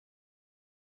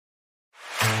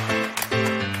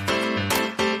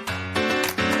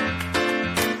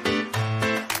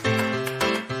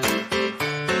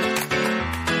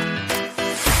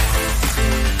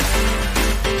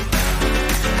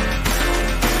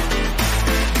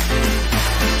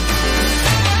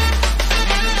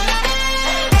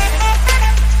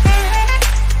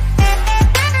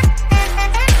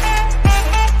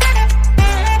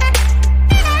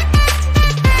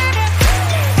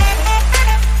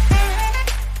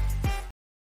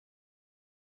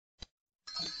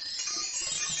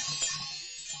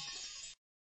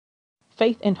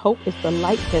faith and hope is the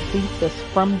light that leads us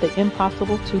from the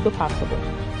impossible to the possible.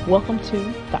 Welcome to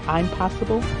the I'm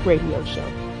Possible radio show.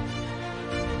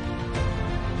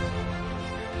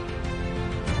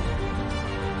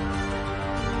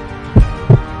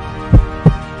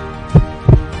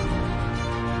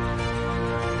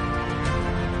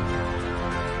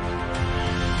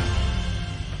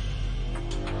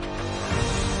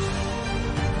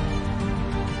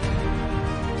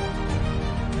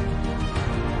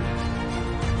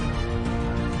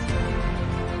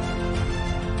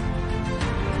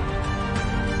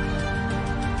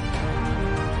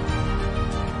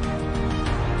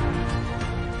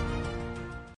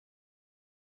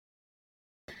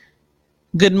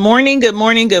 Good morning,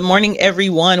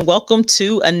 everyone. Welcome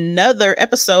to another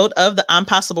episode of the I'm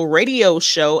Possible radio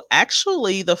show.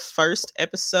 Actually, the first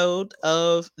episode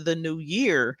of the new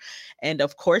year. And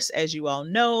of course, as you all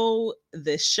know,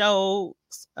 this show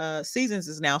seasons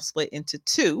is now split into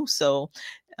two. So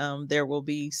there will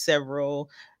be several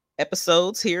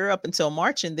episodes here up until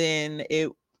March, and then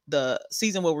the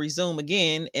season will resume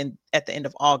again at the end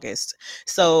of August.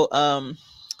 So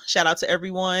shout out to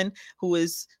everyone who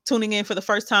is tuning in for the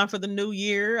first time for the new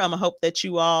year. I hope that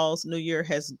you all's new year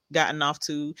has gotten off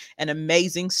to an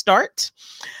amazing start.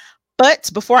 But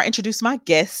before I introduce my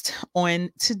guest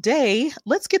on today,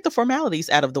 let's get the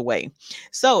formalities out of the way.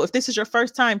 So if this is your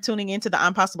first time tuning into the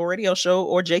I'm Possible radio show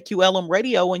or JQLM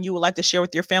radio, and you would like to share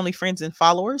with your family, friends, and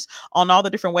followers on all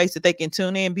the different ways that they can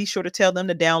tune in, be sure to tell them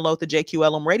to download the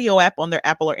JQLM radio app on their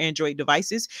Apple or Android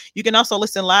devices. You can also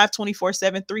listen live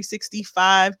 24/7,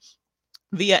 365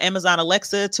 via Amazon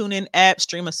Alexa, TuneIn app,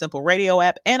 Stream a Simple radio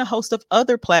app, and a host of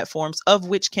other platforms, of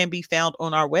which can be found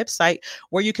on our website,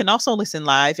 where you can also listen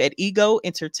live at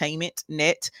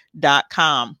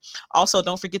egoentertainmentnet.com. Also,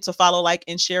 don't forget to follow, like,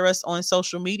 and share us on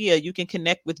social media. You can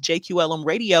connect with JQLM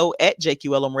Radio at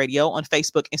JQLM Radio on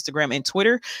Facebook, Instagram, and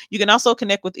Twitter. You can also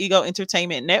connect with Ego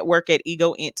Entertainment Network at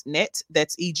EgoEntNet.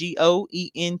 That's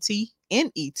EGOENTNET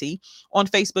on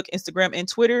Facebook, Instagram, and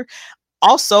Twitter.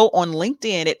 Also on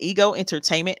LinkedIn at Ego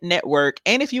Entertainment Network.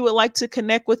 And if you would like to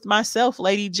connect with myself,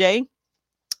 Lady J,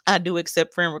 I do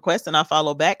accept friend requests and I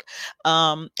follow back.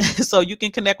 So you can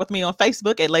connect with me on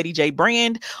Facebook at Lady J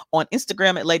Brand, on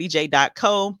Instagram at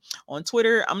ladyj.co, on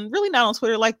Twitter. I'm really not on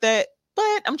Twitter like that,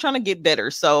 but I'm trying to get better.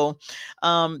 So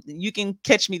you can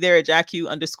catch me there at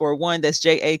JAQ_1. That's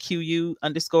JAQU_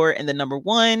 and the number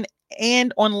 1.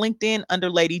 And on LinkedIn under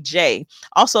Lady J.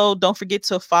 Also, don't forget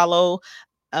to follow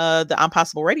the I'm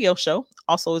Possible radio show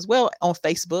also as well on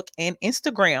Facebook and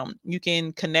Instagram. You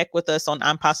can connect with us on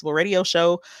I'm Possible radio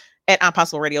show at I'm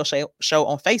Possible radio show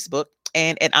on Facebook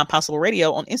and at I'm Possible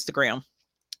radio on Instagram.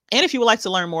 And if you would like to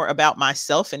learn more about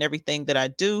myself and everything that I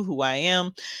do, who I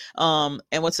am,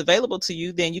 and what's available to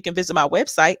you, then you can visit my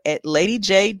website at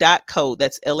ladyj.co.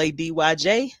 That's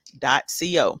ladyj.co.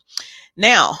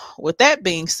 Now, with that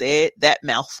being said, that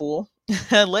mouthful,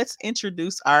 let's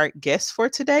introduce our guest for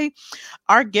today.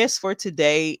 Our guest for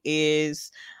today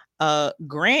is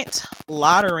Grant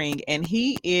Lottering, and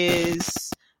he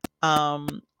is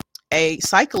a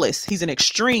cyclist. He's an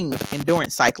extreme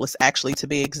endurance cyclist, actually, to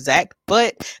be exact.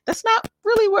 But that's not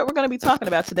really what we're going to be talking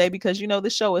about today, because, you know, the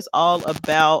show is all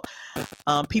about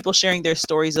people sharing their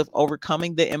stories of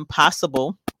overcoming the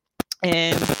impossible,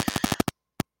 and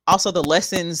also the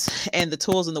lessons and the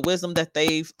tools and the wisdom that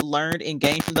they've learned and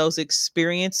gained from those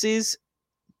experiences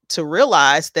to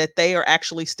realize that they are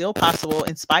actually still possible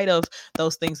in spite of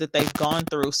those things that they've gone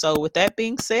through. So with that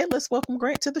being said, let's welcome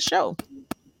Grant to the show.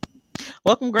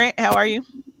 Welcome, Grant. How are you?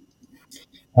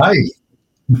 Hi.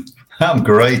 I'm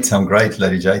great,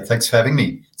 Lady J. Thanks for having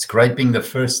me. It's great being the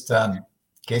first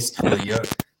guest for the year.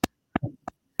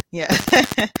 Yeah,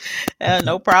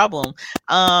 no problem.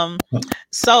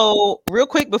 So real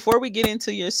quick, before we get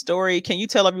into your story, can you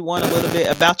tell everyone a little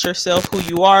bit about yourself, who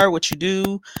you are, what you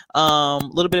do, a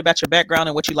little bit about your background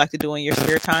and what you like to do in your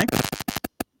spare time?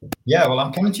 Yeah, well,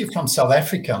 I'm coming to you from South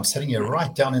Africa. I'm sitting here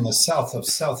right down in the south of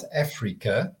South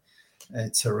Africa.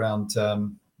 It's around,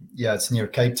 it's near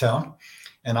Cape Town.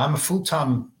 And I'm a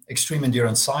full-time extreme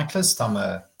endurance cyclist. I'm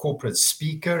a corporate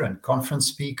speaker and conference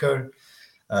speaker.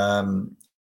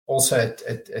 Also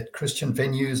at Christian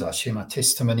venues, I share my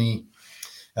testimony.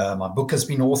 My book has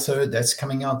been authored. That's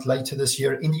coming out later this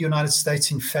year in the United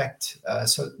States, in fact.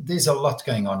 So there's a lot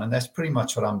going on, and that's pretty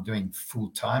much what I'm doing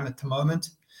full-time at the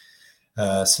moment.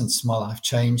 Since my life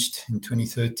changed in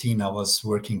 2013, I was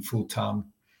working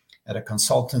full-time at a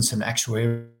consultants and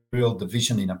actuarial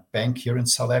division in a bank here in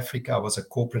South Africa. I was a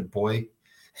corporate boy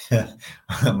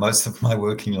most of my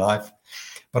working life,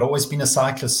 but always been a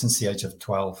cyclist since the age of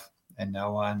 12. And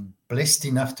now I'm blessed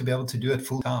enough to be able to do it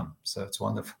full time. So it's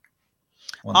wonderful.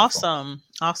 Wonderful. Awesome.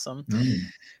 Awesome. Mm,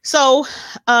 So,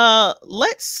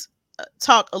 let's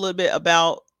talk a little bit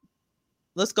about,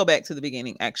 let's go back to the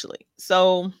beginning actually.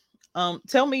 So,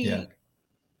 tell yeah. me,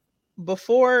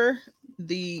 before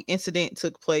the incident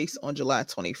took place on July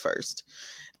 21st,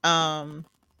 um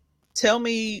tell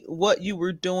me what you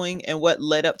were doing and what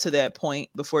led up to that point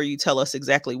before you tell us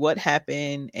exactly what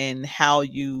happened and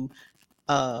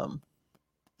um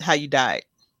how you died.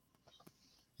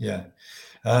 Yeah.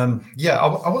 Yeah,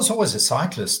 I was always a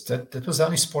cyclist. That was the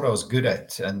only sport I was good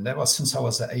at. And that was since I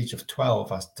was the age of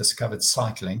 12, I discovered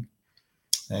cycling.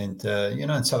 And,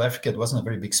 in South Africa, it wasn't a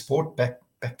very big sport back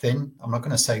then. I'm not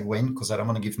going to say when because I don't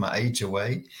want to give my age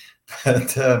away.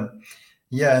 But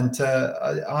yeah, and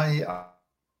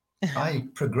I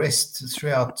progressed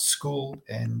throughout school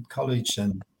and college,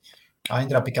 and I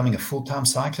ended up becoming a full-time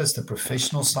cyclist, a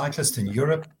professional cyclist in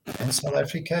Europe and South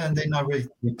Africa. And then I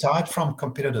retired from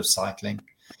competitive cycling,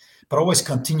 but always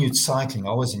continued cycling. I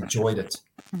always enjoyed it.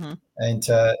 Hmm. And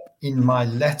in my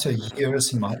latter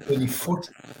years, in my early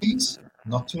 40s,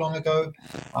 not too long ago,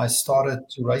 I started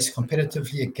to race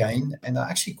competitively again. And I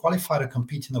actually qualified to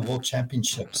compete in the World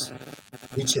Championships,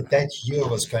 which at that year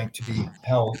was going to be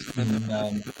held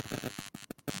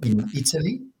in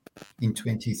Italy in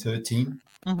 2013.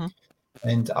 Hmm.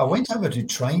 And I went over to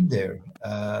train there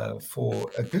for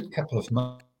a good couple of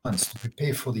months to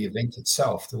prepare for the event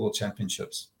itself, the World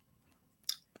Championships.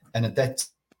 And at that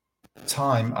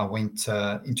time, I went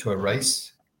into a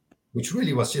race, which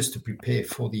really was just to prepare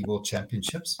for the World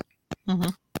Championships. Hmm.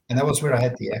 And that was where I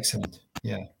had the accident.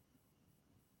 Yeah.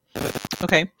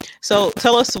 Okay, so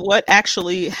tell us what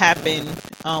actually happened.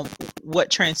 What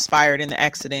transpired in the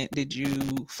accident? Did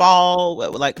you fall?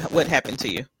 What happened to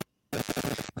you?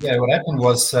 Yeah. What happened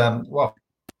was, well,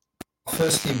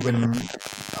 firstly, when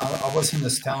I was in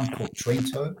this town called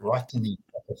Trento, right in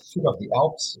at the foot of the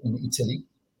Alps in Italy.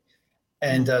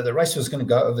 And Hmm. the race was going to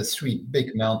go over three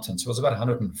big mountains. It was about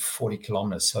 140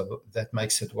 kilometers. So that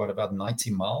makes it, what, about 90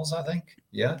 miles, I think?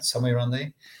 Yeah, somewhere around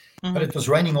there. But Hmm. it was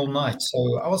raining all night.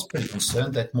 So I was pretty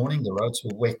concerned that morning. The roads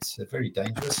were wet, very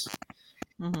dangerous.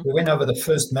 Hmm. We went over the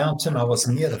first mountain. I was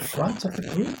near the front of the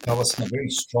group. I was in a very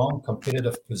strong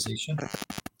competitive position.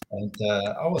 And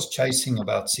I was chasing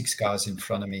about six guys in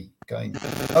front of me, going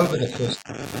over the first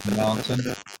mountain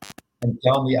and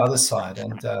down the other side.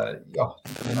 And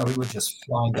yeah, we were just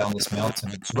flying down this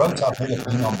mountain. It's roads I've never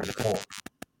been on before.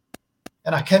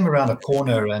 And I came around a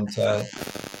corner, and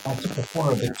I took the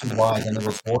corner a bit too wide, and there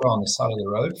was water on the side of the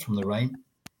road from the rain.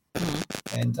 Hmm.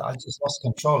 And I just lost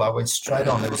control. I went straight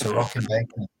on. There was a rock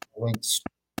embankment. I went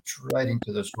straight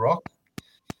into this rock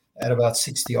at about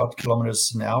 60 odd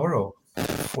kilometers an hour, or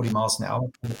 40 miles an hour,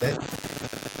 like that.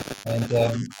 And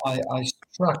I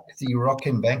struck the rock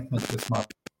embankment with my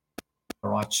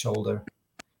right shoulder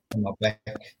and my back,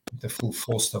 the full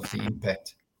force of the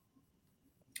impact.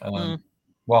 Um, Hmm.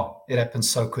 well, it happened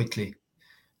so quickly,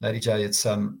 Lady J. It's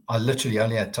I literally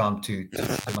only had time to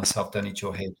tell myself, "Don't hit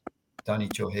your head, don't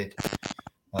hit your head,"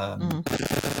 um, Hmm.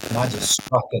 and I just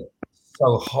struck it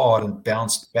so hard and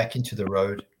bounced back into the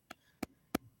road.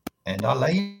 And I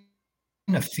lay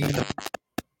in a fetal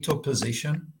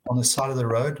position on the side of the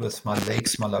road with my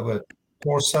legs, my lower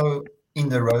torso in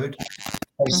the road,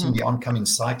 facing the oncoming Hmm.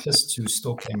 cyclists who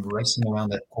still came racing around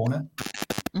that corner.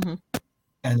 Hmm.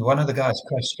 And one of the guys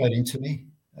crashed straight into me,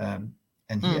 um,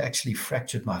 and he Hmm. actually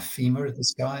fractured my femur.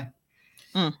 This guy,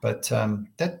 Hmm. but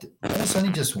that was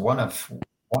only just one of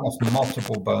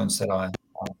multiple bones that I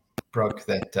broke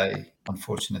that day,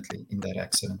 unfortunately, in that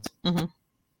accident. Hmm.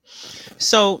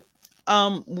 So,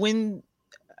 when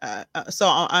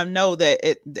I know that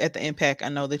at the impact, I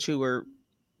know that you were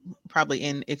probably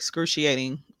in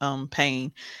excruciating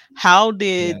pain. How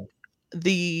did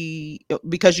Yeah.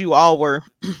 because you all were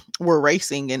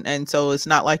racing, and so it's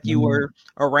not like you Mm, were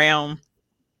around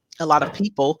a lot of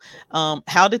people.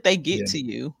 How did they get yeah. to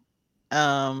you?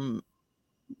 Um,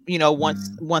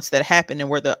 Mm. once that happened, and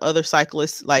were the other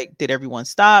cyclists, like, did everyone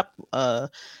stop?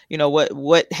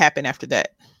 What happened after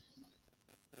that?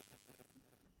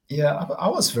 Yeah, I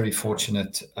was very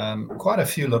fortunate. Quite a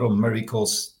few little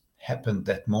miracles happened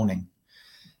that morning.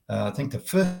 I think the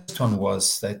first one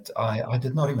was that I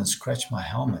did not even scratch my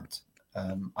helmet.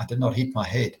 I did not hit my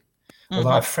head,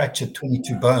 although I Hmm. fractured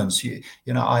 22 bones.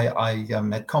 I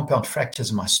had compound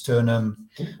fractures in my sternum,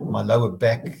 my lower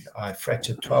back. I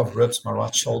fractured 12 ribs. My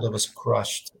right shoulder was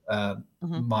crushed. Hmm.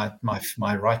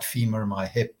 My right femur, my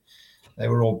hip, they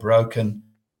were all broken.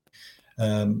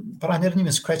 But I didn't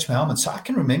even scratch my helmet. So I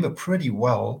can remember pretty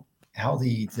well how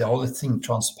the whole thing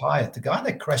transpired. The guy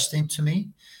that crashed into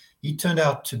me, he turned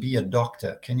out to be a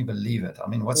doctor. Can you believe it? I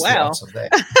mean, what's the Wow. odds of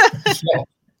that? Yeah.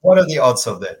 what are the odds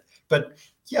of that? But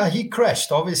yeah, he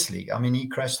crashed. Obviously, I mean, he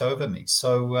crashed over me.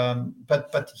 So,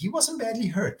 but he wasn't badly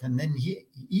hurt, and then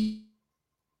he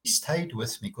stayed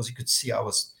with me because he could see I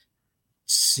was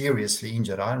seriously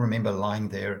injured. I remember lying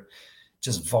there,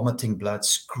 just vomiting blood,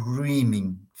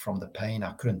 screaming from the pain.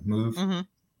 I couldn't move. Mm-hmm.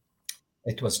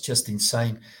 It was just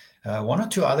insane. One or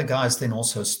two other guys then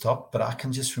also stopped, but I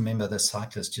can just remember the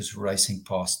cyclists just racing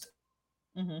past,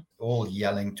 all Mm-hmm.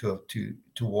 yelling to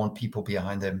warn people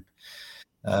behind them.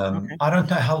 I Okay. don't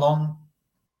know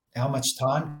how much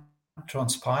time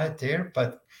transpired there,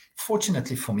 but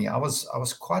fortunately for me, I was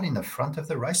quite in the front of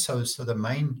the race. So the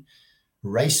main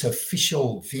race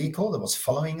official vehicle that was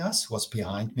following us was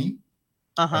behind me.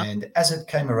 Uh-huh. And as it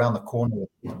came around the corner,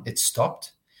 it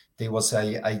stopped. There was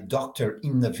a doctor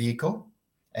in the vehicle,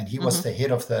 and he was Mm-hmm. the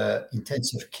head of the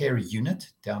intensive care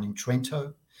unit down in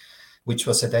Trento, which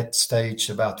was at that stage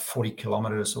about 40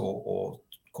 kilometers or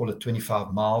call it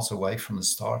 25 miles away from the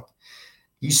start.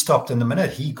 He stopped, and the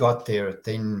minute he got there,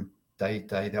 then they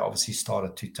obviously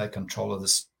started to take control of the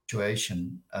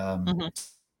situation. Mm-hmm.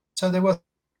 So there was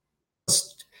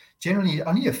generally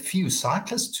only a few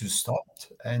cyclists who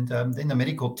stopped, and then the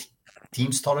medical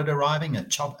team started arriving. A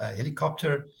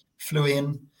helicopter flew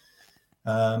in,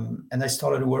 and they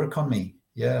started to work on me.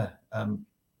 Yeah,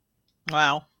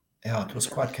 Wow. yeah, it was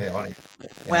quite chaotic.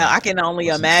 Well, Yeah, I can it only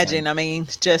was insane. imagine. I mean,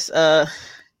 just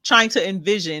trying to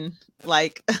envision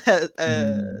like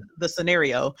Mm, the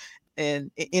scenario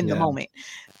in the yeah, moment.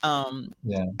 Um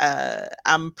yeah,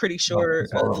 I'm pretty oh, it sure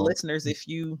was the horrible. listeners, if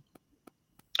you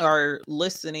are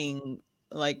listening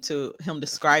like to him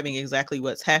describing exactly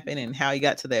what's happened and how he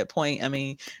got to that point, I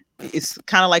mean, it's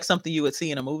kind of like something you would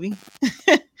see in a movie.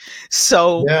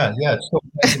 So Yeah, it still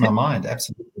plays in my mind.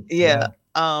 Absolutely. yeah.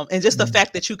 Yeah, And just the mm,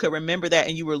 fact that you could remember that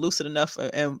and you were lucid enough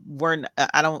and weren't,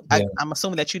 I don't, yeah, I'm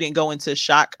assuming that you didn't go into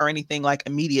shock or anything like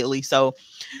immediately. So,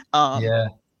 um, yeah.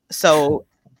 so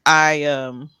I,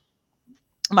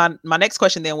 my next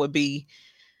question then would be,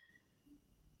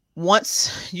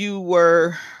 once you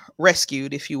were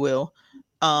rescued, if you will,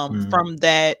 Mm, from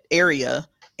that area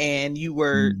and you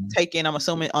were mm, taken, I'm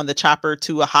assuming on the chopper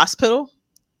to a hospital,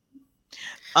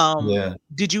 um, yeah.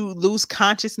 did you lose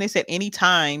consciousness at any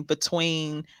time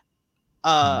between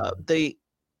Mm.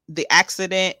 the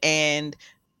accident and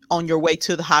on your way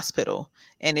to the hospital?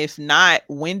 And if not,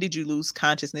 when did you lose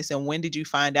consciousness and when did you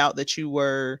find out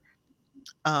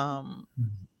um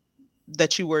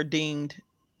that you were deemed,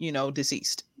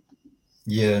 deceased?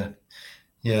 Yeah,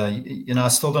 yeah. I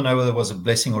still don't know whether it was a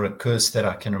blessing or a curse that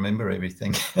I can remember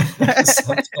everything.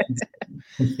 Sometimes,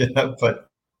 yeah, but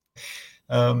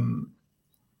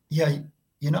yeah,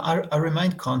 I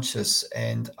remained conscious,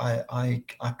 and I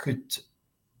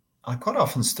quite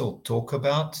often still talk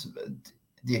about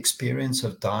the experience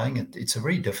of dying. It's a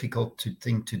very difficult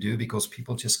thing to do because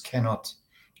people just cannot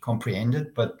comprehend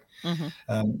it. But Mhm.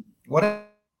 what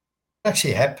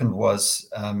actually happened was,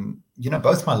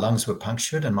 both my lungs were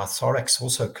punctured and my thorax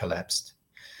also collapsed.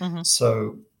 Mhm.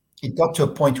 So it got to a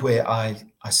point where I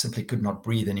simply could not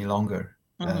breathe any longer.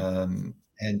 Mhm.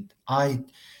 And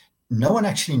no one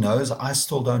actually knows. I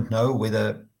still don't know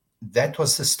whether that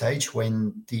was the stage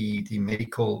when the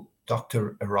medical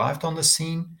doctor arrived on the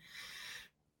scene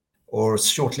or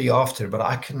shortly after. But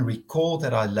I can recall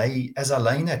that as I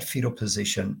lay in that fetal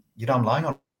position, I'm lying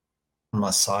on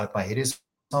my side, my head is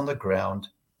on the ground,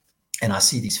 and I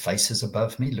see these faces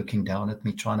above me looking down at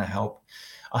me, trying to help.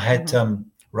 I had Mhm.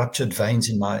 ruptured veins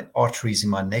in my arteries in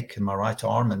my neck and my right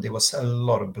arm, and there was a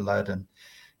lot of blood, and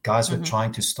guys were Mhm.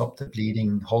 trying to stop the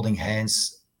bleeding, holding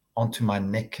hands onto my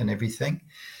neck and everything.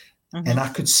 And Mhm. I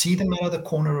could see them out of the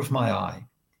corner of my eye.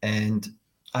 And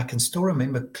I can still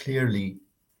remember clearly,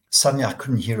 suddenly I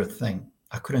couldn't hear a thing.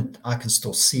 I can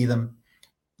still see them.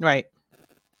 Right.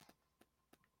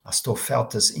 I still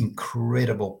felt this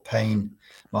incredible pain.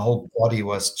 My whole body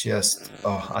was just,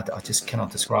 I just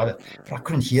cannot describe it. But I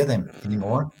couldn't hear them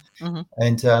anymore. Mhm.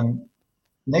 And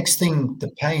next thing, the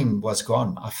pain was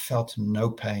gone. I felt no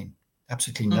pain,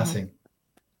 absolutely Mhm. nothing.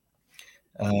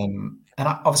 And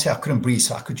obviously, I couldn't breathe,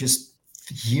 so I could just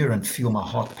hear and feel my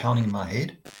heart pounding in my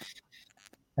head.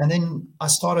 And then I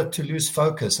started to lose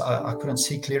focus. I couldn't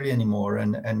see clearly anymore.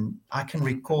 And I can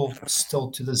recall still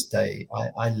to this day,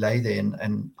 I lay there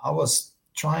and I was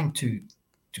trying to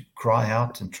cry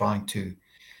out and trying to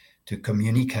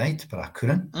communicate, but I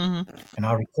couldn't. Mhm. And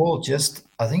I recall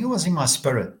I think it was in my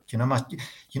spirit,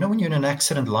 when you're in an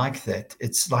accident like that,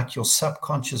 it's like your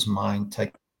subconscious mind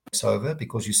takes over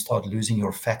because you start losing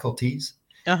your faculties.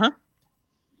 Uh-huh.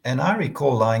 And I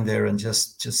recall lying there and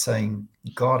just saying,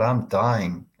 God, I'm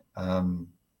dying.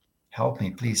 Help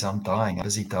me, please. I'm dying. I'm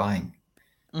busy dying.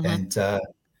 Mhm. And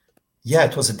yeah,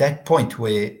 it was at that point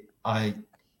where I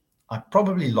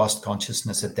probably lost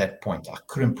consciousness at that point. I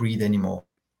couldn't breathe anymore.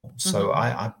 So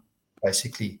I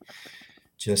basically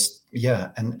just,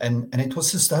 yeah. And it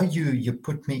was as though you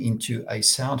put me into a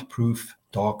soundproof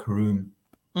dark room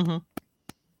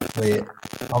where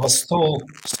I was still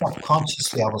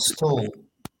subconsciously, I was still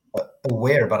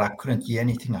aware, but I couldn't hear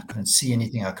anything. I couldn't see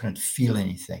anything. I couldn't feel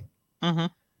anything.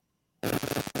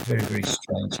 Very, very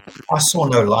strange. I saw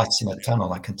no lights in a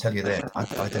tunnel, I can tell you that.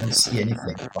 I didn't see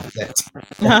anything like that.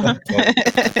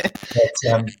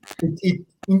 But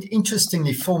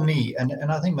interestingly for me,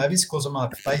 and I think maybe it's because of my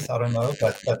faith, I don't know,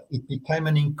 but it became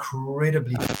an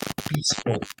incredibly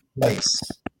peaceful place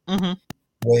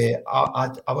where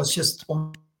I was just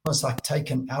almost like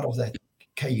taken out of that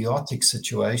chaotic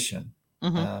situation.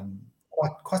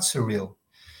 Quite surreal.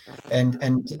 And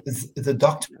the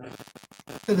doctor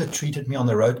that treated me on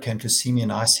the road came to see me in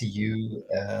ICU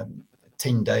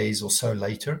 10 days or so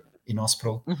later in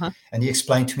hospital. And he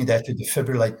explained to me they had to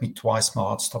defibrillate me twice. My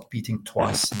heart stopped beating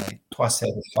twice. And twice they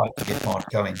had to fight to get my heart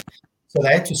going. So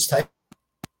they had to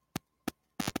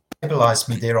stabilize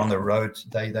me there on the road.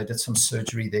 They did some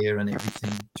surgery there and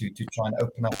everything to try and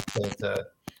open up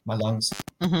my lungs.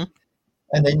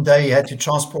 And then they had to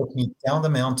transport me down the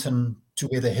mountain to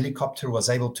where the helicopter was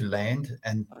able to land.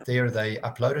 And there they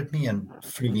uploaded me and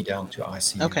flew me down to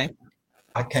ICU. Okay.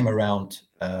 I came around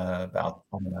about,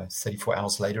 34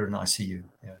 hours later in ICU.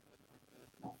 Yeah.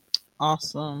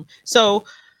 Awesome. So,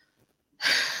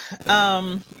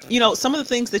 some of the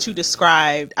things that you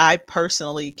described, I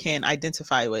personally can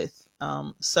identify with.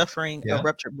 Suffering a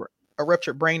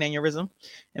ruptured brain aneurysm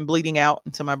and bleeding out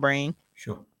into my brain.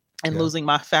 Sure. And losing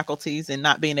my faculties and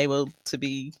not being able to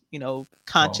be,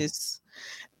 conscious.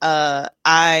 And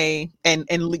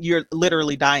you're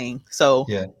literally dying. So,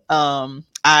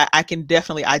 I can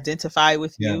definitely identify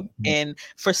with you. And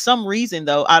for some reason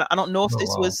though, I don't know if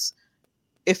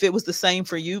if it was the same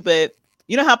for you, but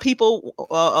you know how people,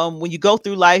 when you go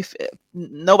through life,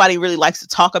 nobody really likes to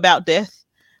talk about death.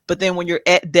 But then when you're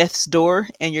at death's door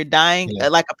and you're dying,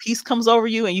 like a peace comes over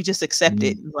you and you just accept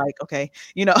it. Like, okay,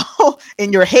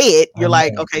 in your head, you're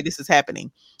like, okay, this is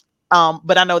happening.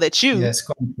 But I know that you,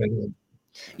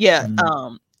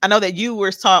 I know that you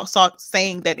were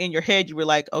saying that in your head, you were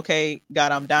like, okay,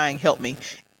 God, I'm dying, help me.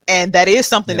 And that is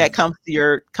something that comes to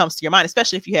your mind,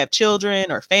 especially if you have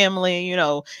children or family,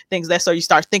 things that, so you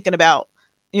start thinking about,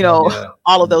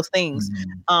 all of those things.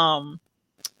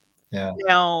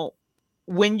 Now,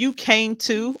 when you came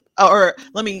to,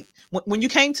 when you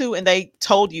came to and they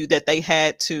told you that they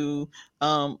had to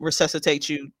resuscitate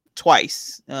you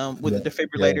twice with the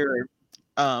defibrillator,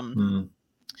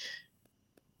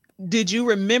 did you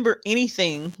remember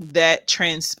anything that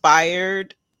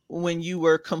transpired when you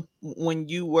were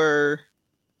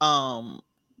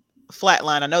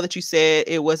flatline? I know that you said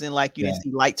it wasn't like you didn't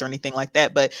see lights or anything like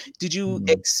that, but did you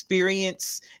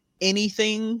experience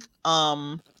anything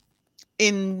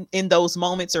in those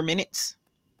moments or minutes?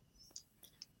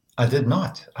 I did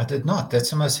not.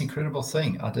 That's the most incredible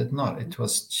thing. I did not. It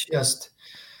was just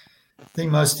the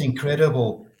most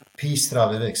incredible peace that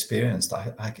I've ever experienced.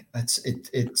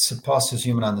 It surpasses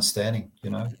human understanding.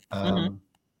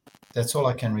 That's all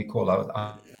I can recall.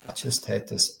 I just had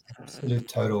this absolute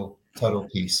total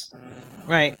peace,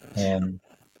 right? That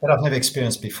I've never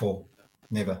experienced before.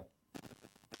 Never.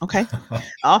 Okay,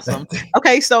 awesome.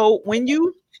 Okay, so when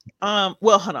you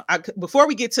well, hold on. Before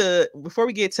we get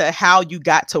to how you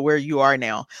got to where you are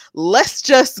now, let's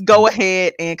just go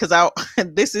ahead and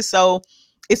this is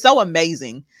it's so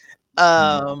amazing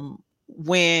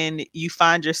when you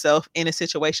find yourself in a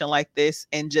situation like this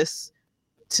and just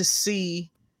to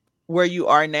see where you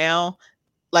are now,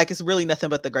 like it's really nothing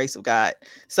but the grace of God.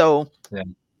 So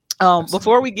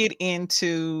before we get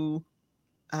into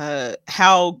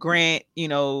how Grant,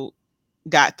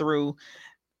 got through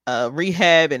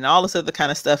rehab and all this other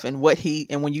kind of stuff and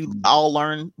when you all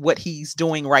learn what he's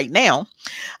doing right now,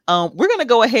 we're going to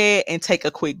go ahead and take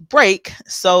a quick break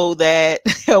so that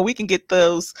we can get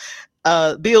those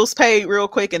bills paid real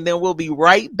quick, and then we'll be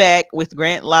right back with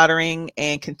Grant Lottering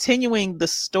and continuing the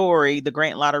story, the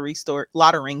Grant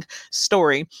Lottering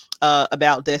story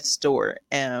about death's door.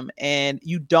 And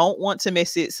you don't want to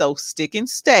miss it, so stick and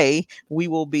stay. We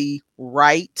will be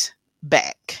right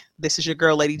back. This is your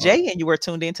girl, Lady J, and you are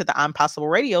tuned into the I'm Possible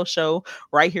Radio Show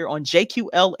right here on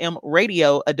JQLM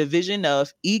Radio, a division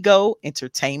of Ego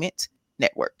Entertainment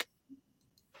Network.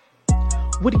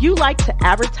 Would you like to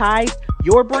advertise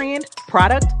your brand,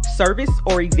 product, service,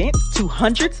 or event to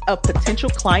hundreds of potential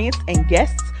clients and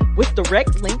guests with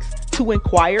direct links to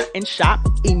inquire and shop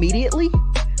immediately?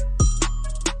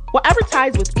 Well,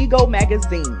 advertise with Ego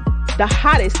Magazine, the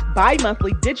hottest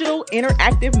bi-monthly digital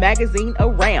interactive magazine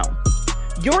around.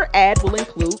 Your ad will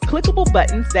include clickable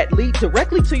buttons that lead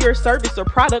directly to your service or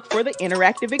product for the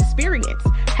interactive experience.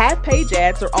 Half-page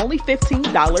ads are only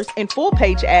 $15 and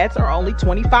full-page ads are only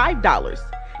 $25.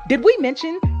 Did we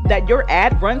mention that your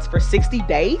ad runs for 60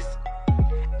 days?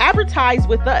 Advertise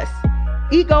with us.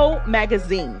 Ego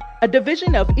Magazine, a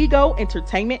division of Ego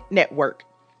Entertainment Network.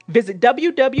 Visit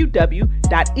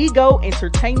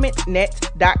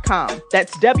www.egoentertainmentnet.com.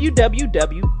 That's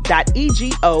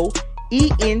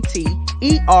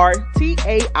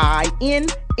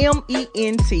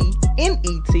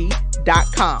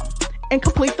www.egoentertainmentnet.com and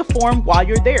complete the form while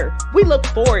you're there. We look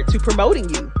forward to promoting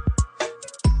you.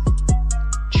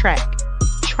 Track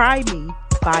Try Me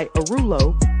by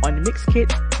Arulo on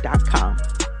Mixkit.com.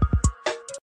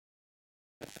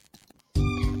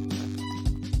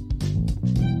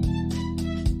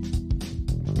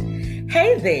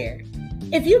 Hey there.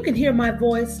 If you can hear my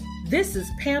voice, this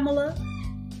is Pamela,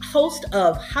 host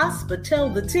of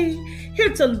Hospitality,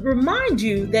 here to remind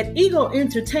you that Ego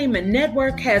Entertainment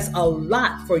Network has a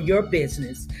lot for your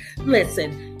business.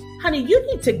 Listen, honey, you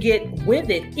need to get with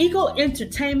it. Ego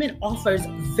Entertainment offers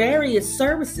various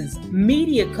services,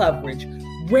 media coverage,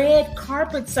 red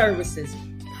carpet services,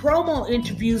 promo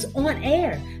interviews on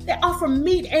air. They offer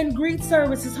meet and greet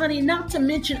services, honey, not to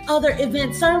mention other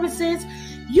event services.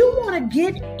 You want to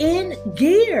get in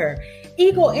gear.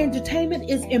 Ego Entertainment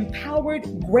is empowered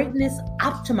greatness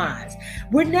optimized.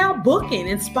 We're now booking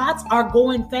and spots are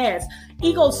going fast.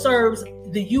 Ego serves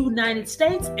the United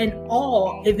States and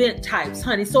all event types,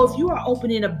 honey. So if you are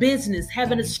opening a business,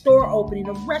 having a store opening,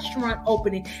 a restaurant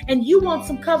opening, and you want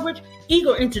some coverage,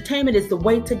 Ego Entertainment is the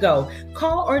way to go.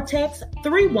 Call or text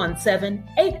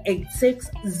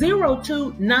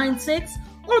 317-886-0296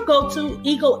 or go to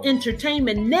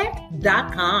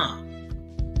egoentertainmentnet.com.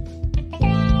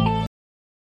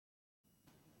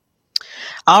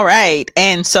 All right.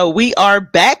 And so we are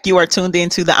back. You are tuned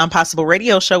into the Impossible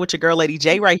Radio Show with your girl, Lady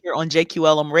J, right here on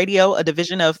JQLM Radio, a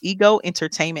division of Ego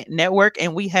Entertainment Network.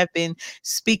 And we have been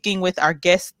speaking with our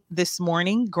guest this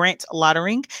morning, Grant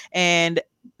Lottering. And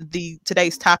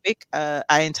today's topic, I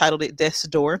entitled it Death's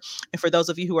Door. And for those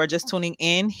of you who are just tuning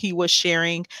in, he was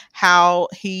sharing how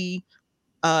he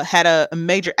had a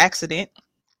major accident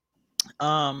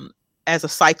as a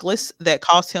cyclist that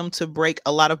caused him to break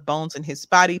a lot of bones in his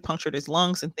body, punctured his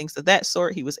lungs and things of that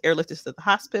sort. He was airlifted to the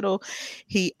hospital.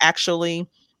 He actually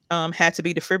had to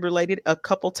be defibrillated a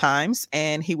couple times.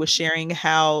 And he was sharing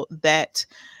how that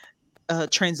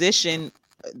transitional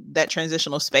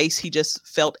space, he just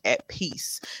felt at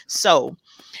peace. So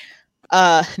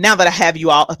now that I have you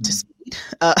all up to speed,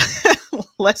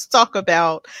 let's talk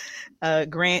about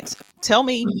Grant. Tell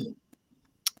me,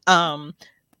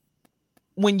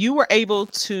 when you were able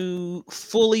to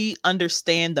fully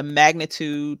understand the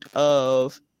magnitude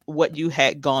of what you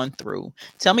had gone through,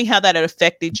 tell me how that had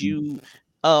affected you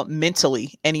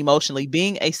mentally and emotionally.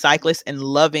 Being a cyclist and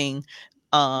loving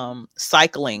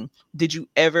cycling, did you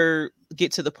ever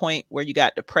get to the point where you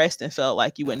got depressed and felt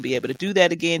like you wouldn't be able to do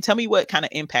that again? Tell me what kind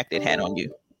of impact it had on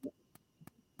you.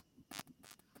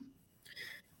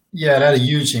 Yeah, it had a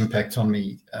huge impact on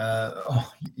me.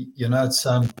 It's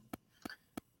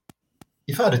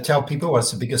if I had to tell people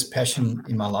what's the biggest passion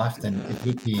in my life, then it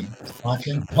would be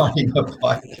cycling, riding a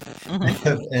bike.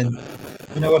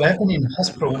 Mm-hmm. And what happened in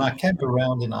hospital when I came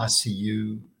around in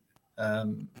ICU,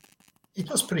 it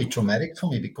was pretty traumatic for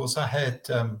me because I had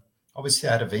obviously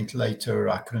I had a ventilator.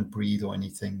 I couldn't breathe or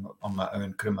anything on my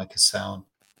own, couldn't make a sound.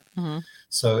 Mm-hmm.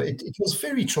 So it was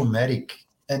very traumatic.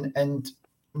 And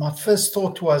my first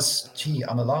thought was, gee,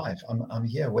 I'm alive. I'm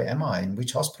here. Where am I? In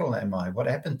which hospital am I? What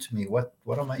happened to me? What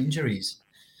are my injuries?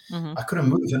 Mm-hmm. I couldn't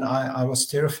move, and I was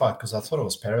terrified because I thought I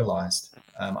was paralyzed.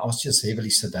 I was just heavily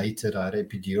sedated. I had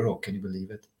epidural. Can you believe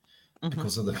it? Mm-hmm.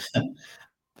 Because of the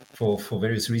for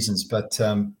various reasons. But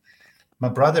my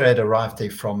brother had arrived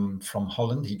there from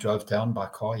Holland. He drove down by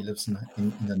car. He lives in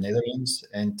the Netherlands,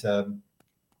 and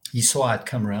he saw I'd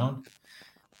come around,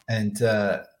 and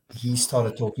he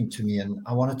started talking to me, and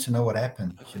I wanted to know what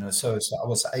happened. So I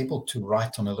was able to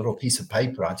write on a little piece of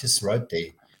paper. I just wrote there,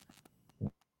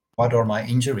 what are my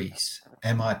injuries?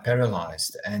 Am I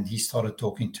paralyzed? And he started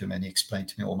talking to me, and he explained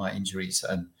to me all my injuries.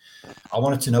 And I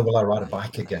wanted to know, will I ride a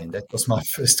bike again? That was my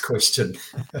first question.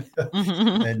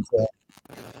 Mm-hmm. And,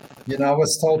 I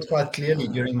was told quite clearly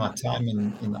during my time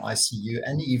in the ICU,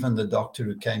 and even the doctor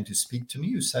who came to speak to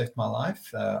me, who saved my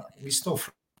life, we're still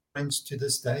friends to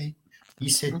this day. He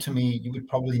said to me, you would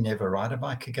probably never ride a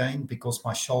bike again because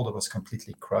my shoulder was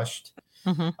completely crushed.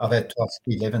 Mm-hmm. I've had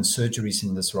 11 surgeries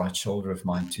in this right shoulder of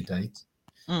mine to date.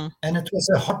 Mm. And it was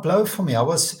a hot blow for me. I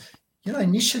was,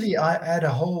 Initially I had a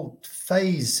whole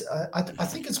phase. I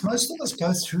think it's most of us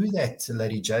go through that,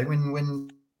 Lady J, when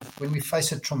we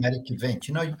face a traumatic event.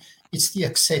 It's the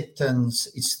acceptance,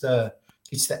 it's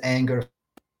the anger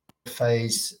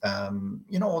phase,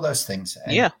 all those things.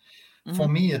 And Yeah. for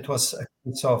Mm-hmm. me, it was a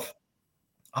case of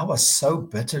I was so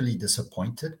bitterly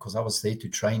disappointed because I was there to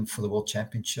train for the World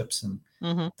Championships, and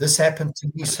Mm-hmm. this happened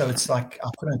to me. So it's like I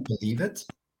couldn't believe it.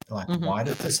 Like, Mm-hmm. why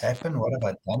did this happen? What have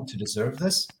I done to deserve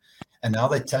this? And now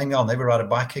they're telling me I'll never ride a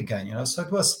bike again. So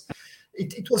it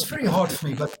was very hard for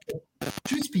me. But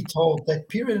truth be told, that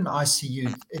period in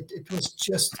ICU, it was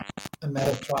just a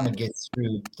matter of trying to get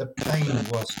through. The pain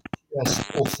was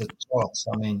just off the charts.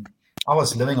 I mean, I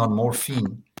was living on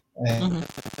morphine, and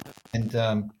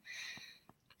Mm-hmm.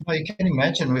 you can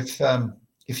imagine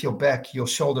if your back, your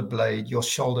shoulder blade, your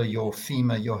shoulder, your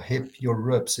femur, your hip, your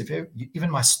ribs, even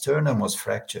my sternum was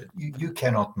fractured, you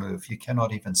cannot move, you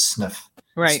cannot even sniff.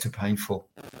 It's Right. too painful.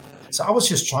 So I was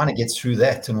just trying to get through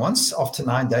that. And once after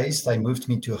 9 days, they moved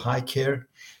me to high care.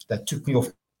 They took me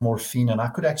off morphine, and I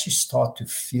could actually start to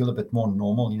feel a bit more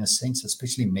normal in a sense,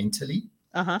 especially mentally.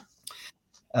 Uh-huh.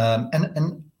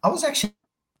 And I was actually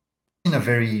in a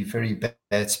very, very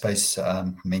bad space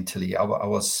mentally. I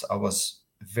was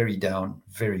very down,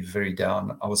 very, very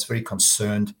down. I was very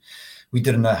concerned. We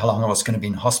didn't know how long I was going to be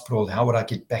in hospital. How would I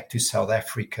get back to South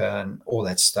Africa and all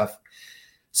that stuff?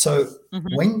 So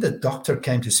Mm-hmm. when the doctor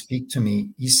came to speak to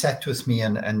me, he sat with me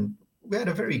and we had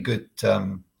a very good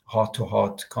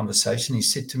heart-to-heart conversation. He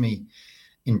said to me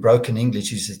in broken English,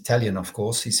 he's Italian, of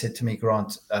course. He said to me,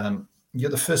 Grant, you're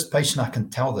the first patient I can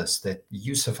tell this, that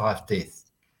you survived death.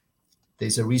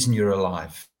 There's a reason you're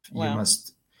alive. You Wow.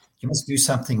 must do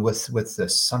something with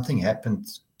this. Something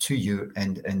happened to you,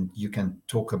 and you can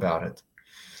talk about it.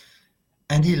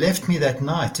 And he left me that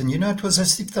night. And it was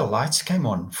as if the lights came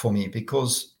on for me,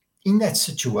 because in that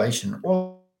situation,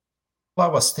 all I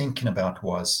was thinking about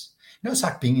was, it's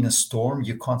like being in a storm.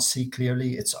 You can't see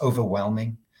clearly. It's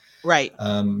overwhelming. Right.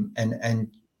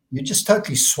 And you're just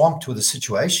totally swamped with the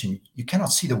situation. You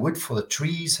cannot see the wood for the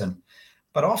trees.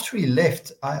 But after he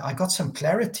left, I got some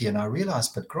clarity, and I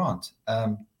realized, but Grant,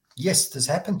 yes, this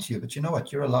happened to you, but you know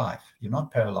what? You're alive. You're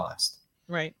not paralyzed.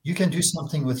 Right. You can do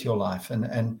something with your life.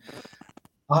 And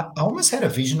I almost had a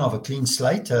vision of a clean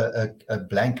slate, a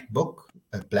blank book,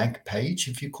 a blank page,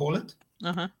 if you call it.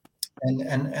 Uh-huh.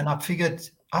 And I figured,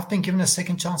 I've been given a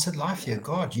second chance at life here.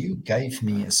 God, you gave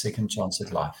me a second chance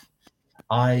at life.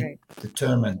 I Right.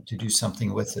 determined to do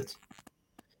something with it.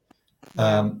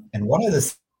 Yeah. And one of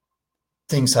the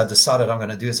things I decided I'm going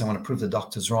to do is I want to prove the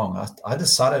doctors wrong. I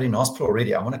decided in hospital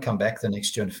already, I want to come back the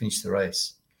next year and finish the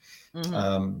race.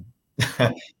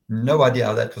 Mm-hmm. No idea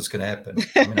how that was going to happen.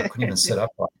 I mean, I couldn't even sit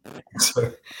up.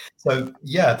 So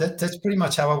yeah, that's pretty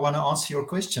much how I want to answer your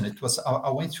question. It was, I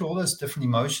went through all those different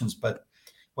emotions, but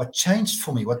what changed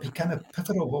for me, what became a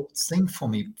pivotal thing for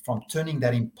me from turning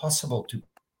that impossible to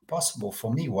possible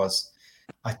for me, was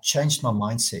I changed my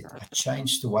mindset. I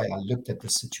changed the way I looked at the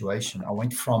situation. I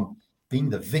went from being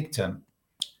the victim,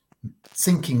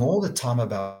 thinking all the time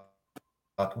about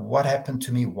what happened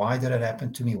to me, why did it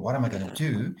happen to me, what am I going to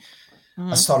do?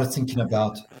 Mm-hmm. I started thinking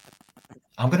about,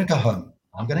 I'm going to go home.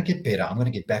 I'm going to get better. I'm going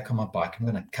to get back on my bike. I'm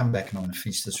going to come back and I'm going to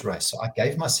finish this race. So I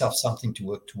gave myself something to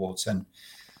work towards. And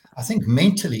I think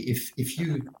mentally, if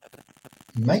you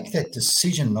make that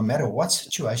decision, no matter what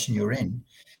situation you're in,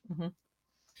 Mm-hmm.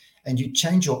 and you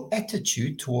change your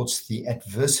attitude towards the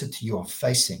adversity you're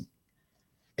facing,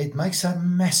 it makes a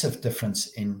massive difference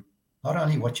in not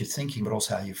only what you're thinking, but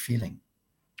also how you're feeling.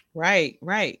 Right.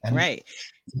 Right. And Right.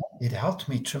 it helped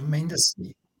me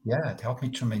tremendously. Yeah, it helped me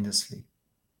tremendously.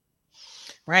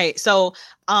 Right. So,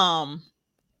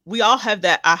 we all have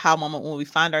that aha moment when we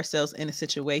find ourselves in a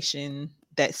situation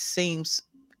that seems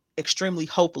extremely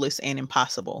hopeless and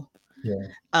impossible.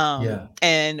 Yeah. Yeah.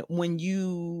 And when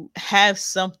you have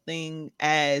something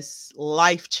as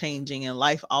life changing and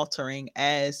life altering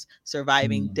as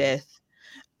surviving death,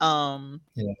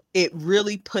 Yeah. it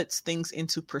really puts things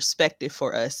into perspective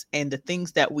for us. And the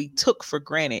things that we took for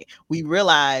granted, we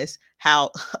realize how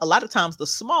a lot of times the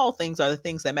small things are the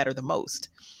things that matter the most.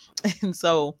 And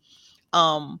so,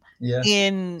 Yeah.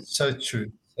 in So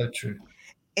true. So true.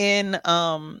 in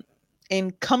in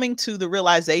coming to the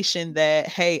realization that,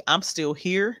 hey, I'm still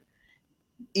here,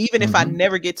 even if I Mm-hmm.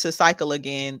 never get to cycle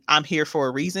again, I'm here for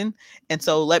a reason. And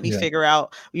so let me Yeah. figure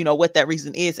out, what that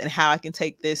reason is and how I can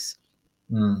take this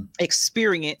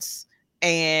experience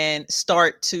and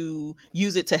start to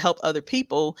use it to help other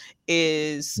people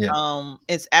is Yeah.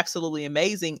 it's absolutely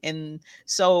amazing. And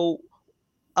so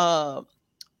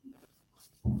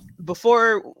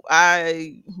before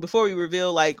we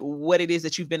reveal like what it is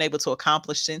that you've been able to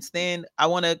accomplish since then, I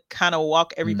want to kind of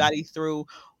walk everybody through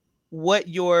what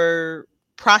your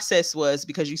process was,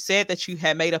 because you said that you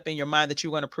had made up in your mind that you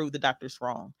were going to prove the doctors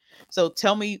wrong. So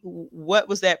tell me, what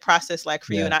was that process like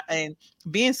for you? And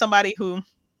being somebody who,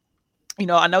 you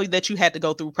know, I know that you had to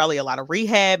go through probably a lot of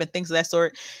rehab and things of that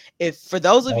sort. If for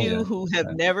those of you who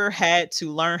have never had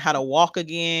to learn how to walk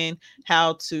again,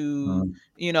 how to,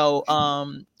 you know,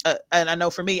 and I know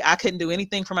for me, I couldn't do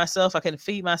anything for myself. I couldn't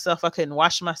feed myself. I couldn't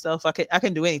wash myself. I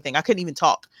couldn't do anything. I couldn't even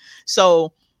talk.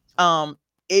 So,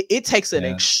 it takes an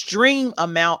extreme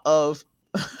amount of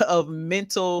of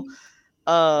mental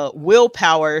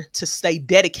willpower to stay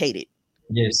dedicated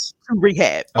to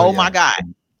rehab. Oh my God.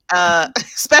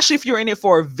 Especially if you're in it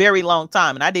for a very long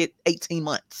time. And I did 18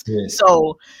 months.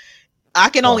 So I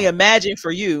can only imagine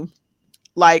for you,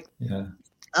 like,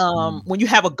 when you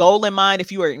have a goal in mind,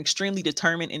 if you are an extremely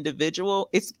determined individual,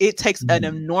 it takes an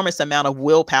enormous amount of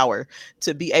willpower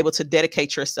to be able to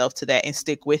dedicate yourself to that and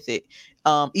stick with it,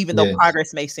 even though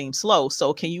progress may seem slow.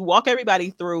 So can you walk everybody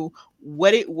through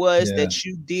what it was that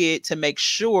you did to make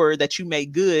sure that you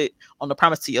made good on the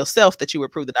promise to yourself that you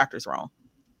would prove the doctors wrong?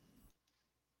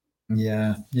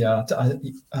 Yeah.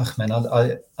 Man,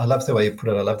 I love the way you put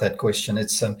it. I love that question.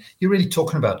 It's you're really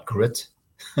talking about grit,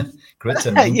 grit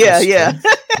and mental strength.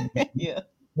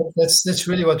 That's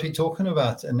really what we're talking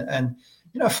about. And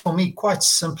you know, for me, quite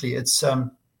simply, it's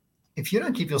if you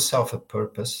don't give yourself a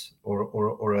purpose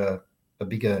or a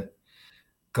bigger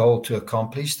goal to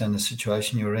accomplish than the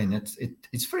situation you're in,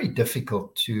 it's very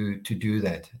difficult to do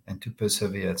that and to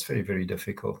persevere. It's very, very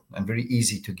difficult and very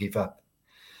easy to give up.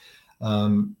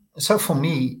 So for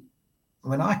me,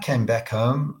 when I came back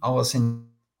home, I was in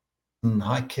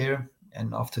high care.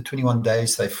 And after 21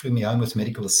 days, they flew me home with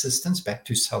medical assistance back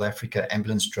to South Africa.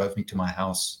 Ambulance drove me to my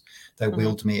house. They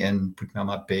wheeled me in, put me on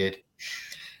my bed.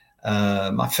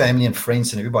 My family and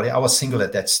friends and everybody, I was single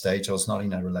at that stage. I was not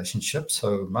in a relationship.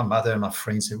 So my mother and my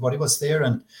friends, everybody was there.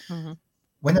 And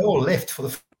when they all left for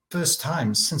the first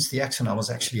time since the accident, I was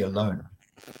actually alone.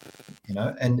 You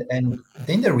know, and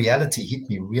then the reality hit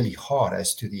me really hard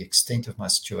as to the extent of my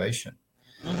situation.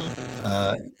 You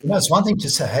know, it's one thing to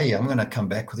say, hey, I'm going to come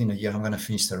back within a year, I'm going to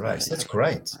finish the race. That's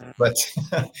great. But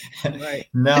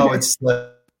now it's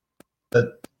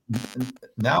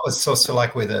now it's also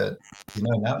like where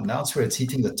now it's where it's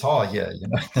hitting the tar here, you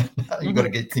know. You got to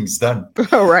get things done.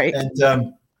 Right.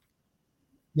 And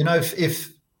you know,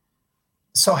 if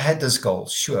so I had this goal,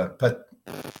 sure, but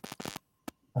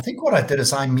I think what I did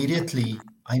is I immediately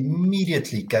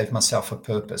gave myself a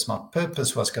purpose. My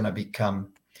purpose was going to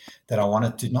become that I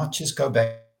wanted to not just go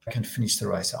back and finish the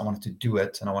race. I wanted to do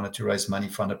it, and I wanted to raise money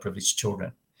for underprivileged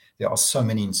children. There are so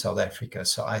many in South Africa,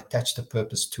 so I attached a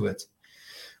purpose to it.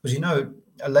 Because, you know,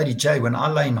 Lady J, when I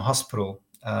lay in hospital,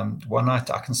 one night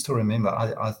I can still remember,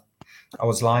 I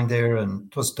was lying there and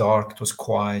it was dark, it was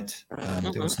quiet,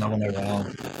 there was no one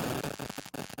around.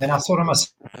 And I thought to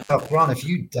myself, Ron, if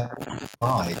you died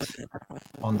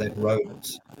on that road,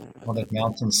 on that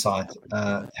mountainside,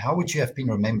 how would you have been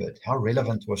remembered? How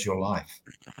relevant was your life?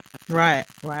 Right.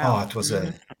 Wow. Oh, it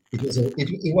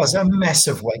was a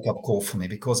massive wake-up call for me,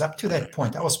 because up to that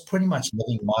point, I was pretty much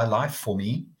living my life for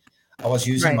me. I was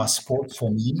using my sport for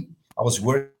me. I was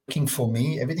working for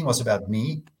me. Everything was about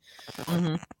me.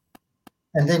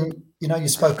 And then, you know, you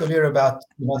spoke earlier about,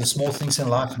 you know, the small things in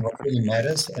life and what really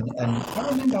matters. And I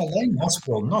remember I lay in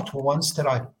hospital, not once did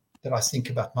I think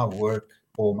about my work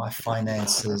or my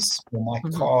finances or my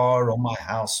car or my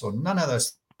house or none of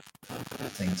those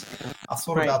things. I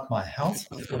thought about my health.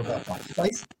 I thought about my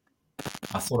faith.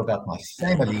 I thought about my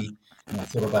family. And I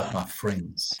thought about my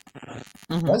friends.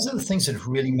 Those are the things that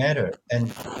really matter.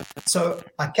 And so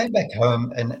I came back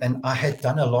home and I had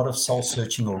done a lot of soul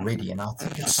searching already. And I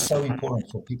think it's so important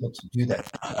for people to do that.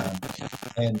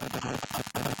 And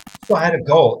so I had a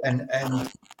goal. And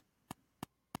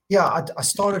yeah, I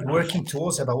started working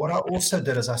towards it. But what I also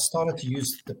did is I started to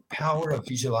use the power of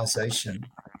visualization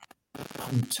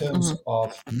in terms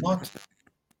of not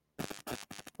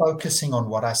focusing on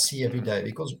what I see every day.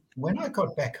 Because when I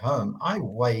got back home, I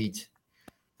weighed,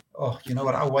 you know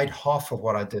what? I weighed half of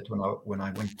what I did when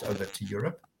I went over to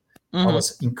Europe. I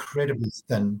was incredibly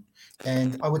thin,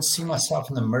 and I would see myself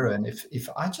in the mirror. And if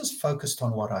I just focused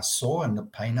on what I saw and the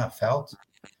pain I felt,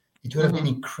 it would have been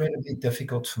incredibly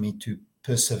difficult for me to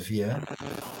persevere.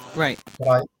 Right.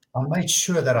 But I made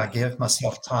sure that I gave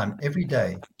myself time every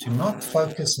day to not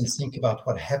focus and think about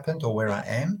what happened or where I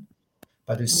am,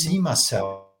 but to see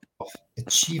myself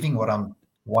achieving what I'm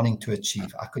wanting to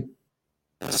achieve. I could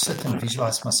sit and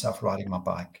visualize myself riding my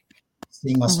bike,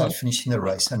 seeing myself finishing the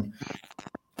race. And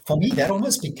for me, that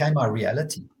almost became my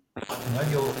reality.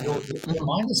 Your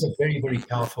mind is a very, very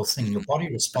powerful thing. Your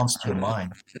body responds to your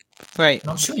mind. Right. And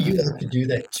I'm sure you have to do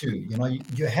that too.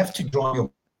 You have to draw on your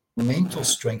mental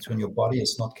strength when your body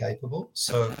is not capable.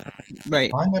 So right.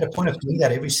 I made a point of doing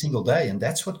that every single day, and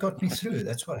that's what got me through.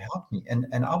 That's what helped me.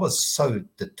 And I was so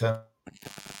determined.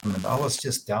 I was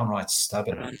just downright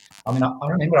stubborn. I mean, I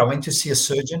remember I went to see a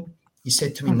surgeon. He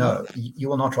said to me, no, you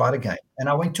will not ride again. And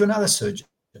I went to another surgeon.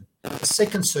 The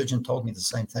second surgeon told me the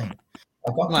same thing.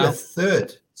 I got to a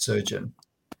third surgeon,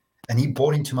 and he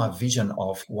bought into my vision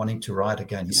of wanting to ride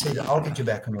again. He said, I'll get you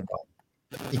back on your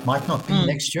bike. It might not be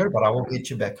next year, but I will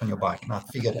get you back on your bike. And I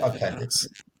figured, okay, let's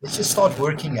just start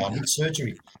working out. I need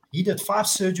surgery. He did 5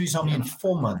 surgeries on me in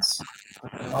 4 months.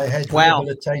 I had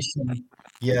rehabilitation.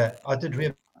 Yeah, I did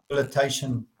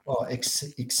rehabilitation,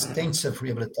 extensive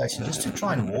rehabilitation, just to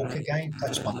try and walk again,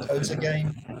 touch my toes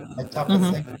again, that type of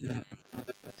thing.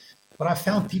 But I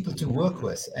found people to work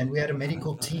with, and we had a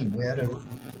medical team.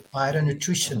 I had a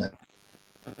nutritionist,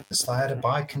 I had a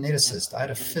biokineticist, I had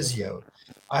a physio,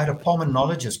 I had a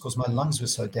pulmonologist because my lungs were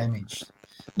so damaged.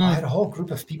 I had a whole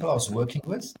group of people I was working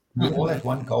with. We all had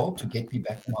one goal, to get me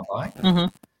back on my bike.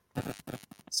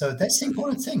 So that's the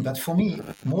important thing. But for me,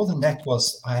 more than that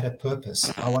was I had a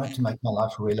purpose. I wanted to make my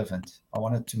life relevant. I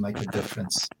wanted to make a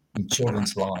difference in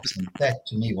children's lives. And that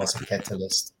to me was a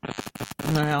catalyst.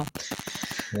 Wow.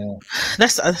 Yeah.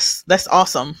 That's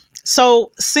awesome.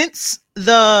 So since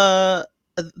the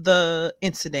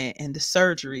incident and the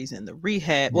surgeries and the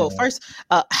rehab, well, first,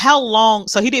 how long?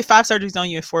 So he did 5 surgeries on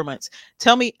you in 4 months.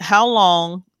 Tell me, how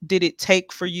long did it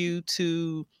take for you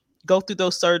to go through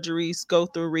those surgeries, go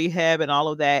through rehab and all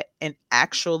of that, and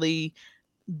actually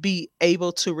be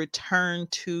able to return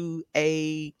to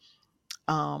a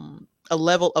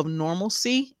level of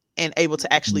normalcy and able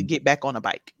to actually get back on a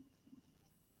bike?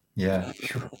 Yeah,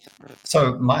 sure.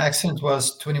 So my accident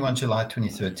was 21 July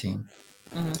 2013.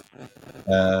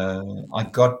 I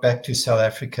got back to South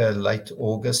Africa late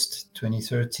August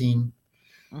 2013.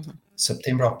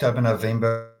 September, October,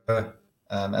 November,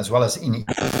 as well as in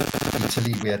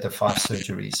Italy, we had the 5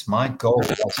 surgeries. My goal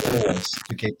was always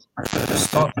to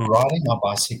start riding my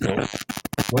bicycle,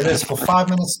 whether it's for 5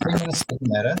 minutes, 10 minutes, doesn't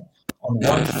matter, on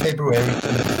 1 February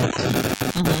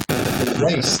 2014. The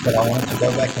race that I wanted to go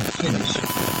back and finish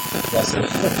was the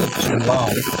 4th of July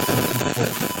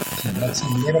 2014. That's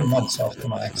 11 months after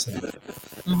my accident.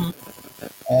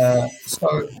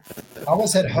 So I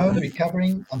was at home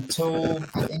recovering until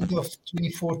the end of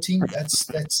 2014.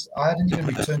 I hadn't even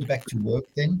returned back to work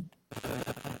then.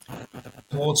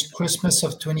 Towards Christmas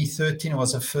of 2013, it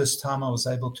was the first time I was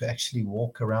able to actually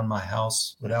walk around my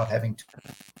house without having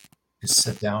to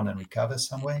sit down and recover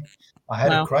somewhere. I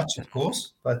had a crutch, of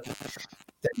course, but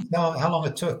that's how long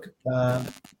it took.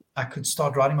 I could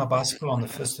start riding my bicycle on the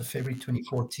 1st of February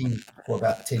 2014 for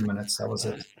about 10 minutes. That was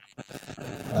it.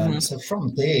 So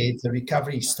from there, the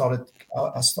recovery started.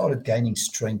 I started gaining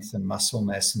strength and muscle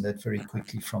mass, and that very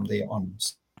quickly from there on.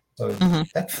 So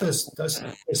those first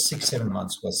 6-7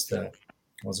 months was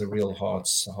a real hard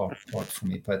part for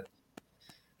me. But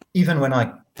even when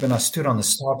I stood on the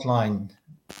start line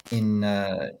in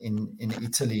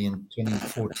Italy in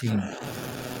 2014,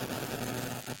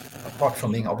 apart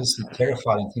from being obviously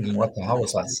terrified and thinking, what the hell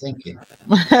was I thinking?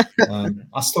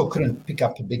 I still couldn't pick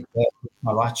up a big bag with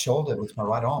my right shoulder, with my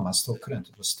right arm. I still couldn't.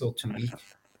 It was still too weak.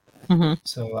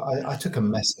 So I took a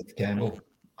massive gamble.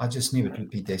 I just knew it would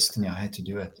be destiny. I had to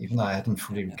do it, even though I hadn't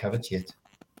fully recovered yet.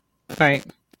 Right.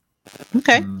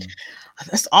 Okay.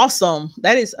 That's awesome.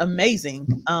 That is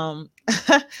amazing.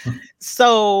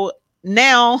 So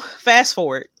now fast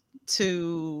forward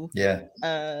to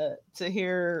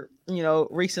here,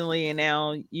 recently, and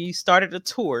now you started a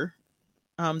tour,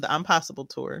 the Impossible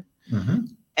Tour.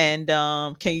 And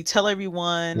can you tell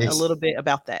everyone a little bit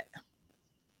about that?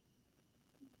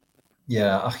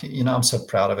 Yeah, I'm so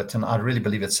proud of it, and I really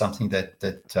believe it's something that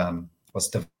was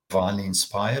divinely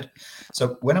inspired.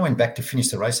 So when I went back to finish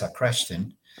the race, I crashed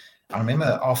in. I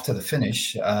remember after the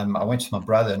finish, I went to my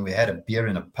brother and we had a beer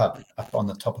in a pub up on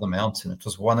the top of the mountain. It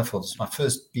was wonderful. It was my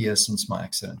first beer since my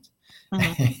accident.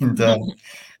 And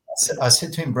I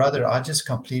said to him, brother, I just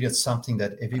completed something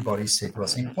that everybody said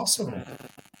was impossible.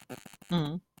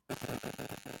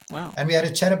 Wow. And we had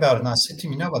a chat about it. And I said to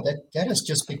him, you know what, that has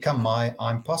just become my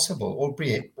I'm possible.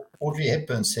 Audrey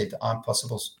Hepburn said,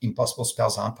 impossible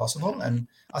spells I'm possible. And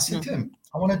I said to him,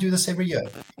 I want to do this every year.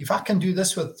 If I can do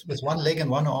this with one leg and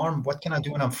one arm, what can I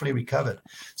do when I'm fully recovered?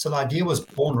 So the idea was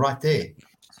born right there.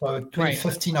 So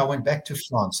 2015, I went back to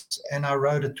France and I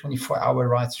rode a 24-hour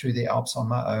ride through the Alps on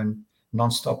my own,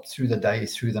 nonstop, through the day,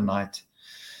 through the night.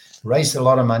 raised a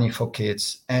lot of money for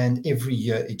kids, and every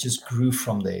year it just grew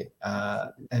from there.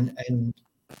 And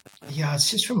yeah, it's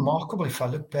just remarkable. If I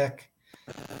look back,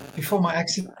 before my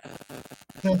accident,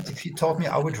 if you told me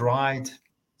I would ride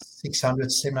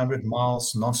 600, 700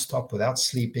 miles nonstop without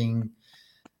sleeping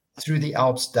through the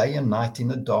Alps day and night in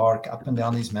the dark, up and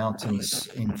down these mountains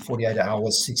in 48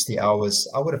 hours, 60 hours,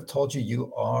 I would have told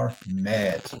you are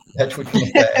mad. That would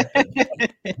never happen.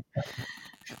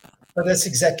 But that's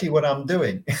exactly what I'm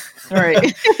doing.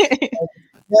 Right.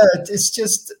 Yeah, it's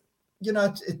just,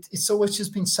 it's always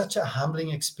just been such a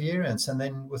humbling experience. And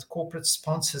then with corporate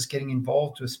sponsors getting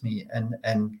involved with me,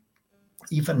 and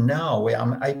even now where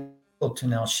I'm able to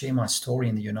now share my story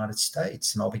in the United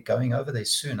States, and I'll be going over there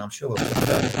soon. I'm sure we'll talk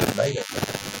about it later.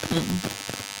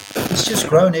 It's just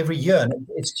grown every year, and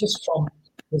it's just from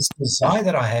this desire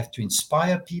that I have to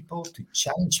inspire people, to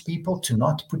challenge people, to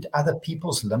not put other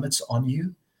people's limits on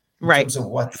you in terms of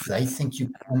what they think you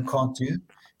can and can't do.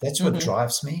 That's what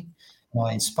drives me. And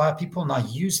I inspire people, and I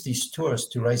use these tours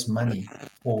to raise money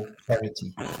for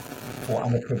charity for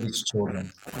underprivileged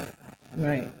children.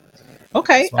 Right.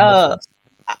 Okay.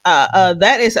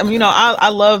 That is, I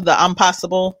love the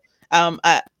Impossible,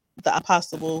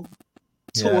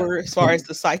 tour as far as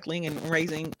the cycling and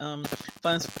raising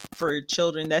funds for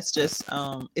children. That's just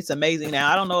it's amazing.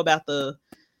 Now I don't know about the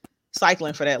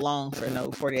cycling for that long for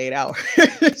 48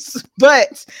 hours,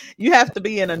 but you have to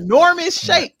be in enormous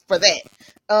shape for that.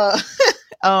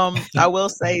 I will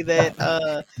say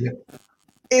that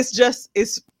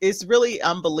it's really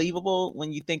unbelievable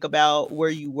when you think about where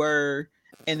you were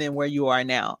and then where you are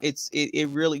now. It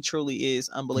really truly is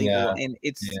unbelievable. And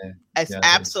it's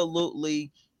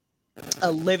absolutely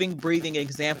a living, breathing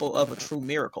example of a true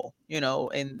miracle,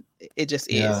 and it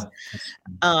just is.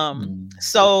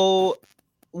 So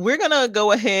we're gonna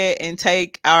go ahead and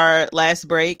take our last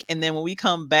break, and then when we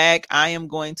come back, I am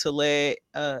going to let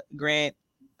Grant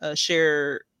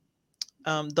share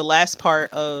the last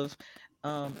part of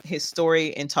his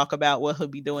story and talk about what he'll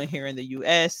be doing here in the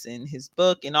US and his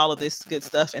book and all of this good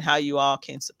stuff, and how you all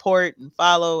can support and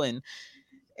follow and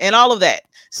all of that.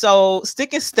 So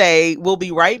stick and stay. We'll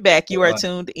be right back. You are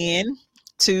tuned in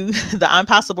to the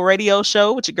Impossible Radio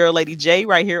Show with your girl, Lady J,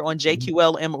 right here on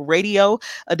JQLM Radio,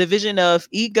 a division of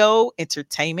Ego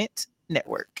Entertainment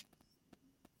Network.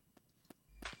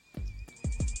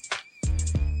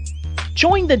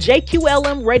 Join the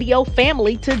JQLM Radio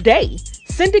family today.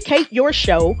 Syndicate your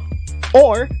show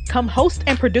or come host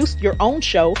and produce your own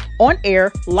show on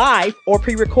air, live, or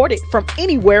pre-recorded from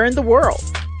anywhere in the world.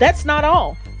 That's not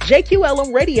all.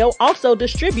 JQLM Radio also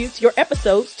distributes your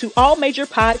episodes to all major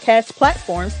podcast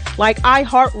platforms like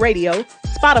iHeartRadio,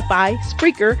 Spotify,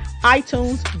 Spreaker,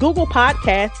 iTunes, Google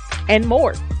Podcasts, and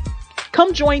more.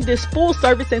 Come join this full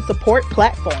service and support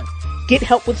platform. Get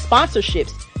help with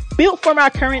sponsorships, built from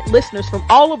our current listeners from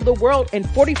all over the world in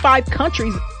 45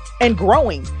 countries and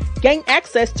growing. Gain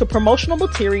access to promotional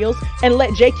materials and let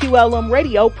JQLM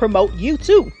Radio promote you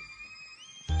too.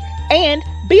 And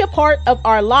be a part of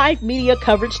our live media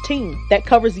coverage team that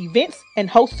covers events and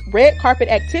hosts red carpet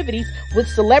activities with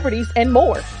celebrities and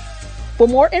more. For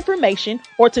more information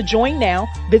or to join now,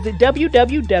 visit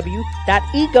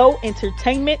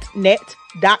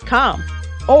www.egoentertainmentnet.com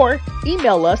or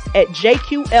email us at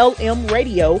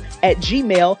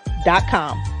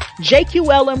jqlmradio@gmail.com.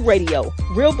 JQLM Radio,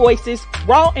 real voices,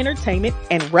 raw entertainment,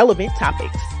 and relevant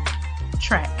topics.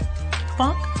 Track,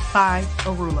 Funk by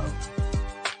Arulo.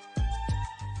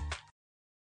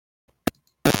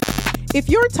 If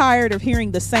you're tired of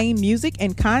hearing the same music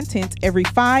and content every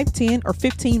 5, 10, or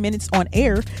 15 minutes on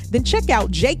air, then check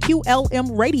out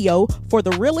JQLM Radio for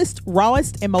the realest,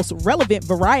 rawest, and most relevant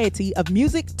variety of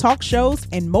music, talk shows,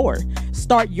 and more.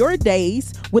 Start your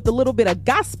days with a little bit of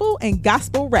gospel and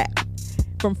gospel rap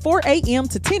from 4 a.m.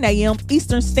 to 10 a.m.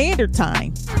 Eastern Standard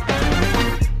Time.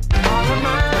 All of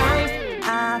my life,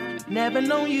 I've never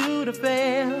known you to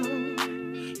fail.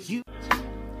 You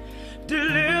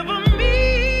deliver me.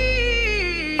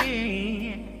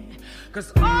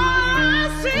 'Cause all I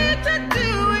seem to do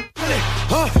is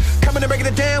coming and breaking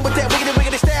it down with that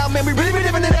wiggity style, man. We really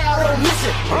living it out. Don't miss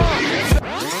it.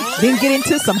 Then get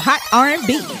into some hot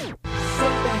R&B. Say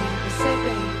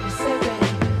baby,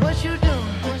 what you doing?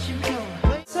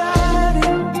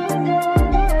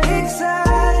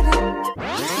 Excited.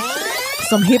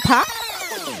 Some hip hop.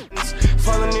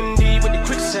 Falling in deep with the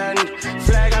quicksand.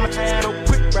 Flag on my hand, oh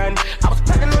quick run. I was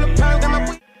packing on the pound, got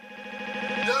my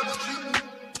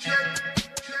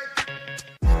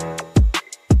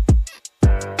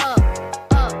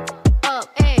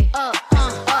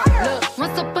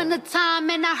time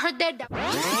and I heard that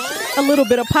a little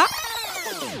bit of pop,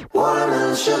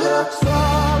 watermelon sugar,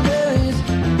 strawberry.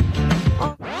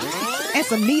 and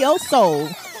some neo soul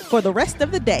for the rest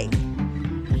of the day.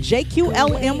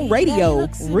 JQLM Radio,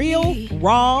 real,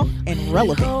 raw, and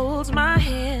relevant.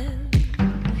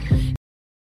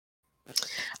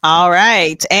 All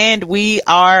right. And we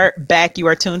are back. You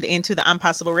are tuned into the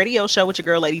Impossible Radio Show with your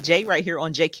girl, Lady J, right here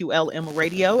on JQLM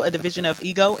Radio, a division of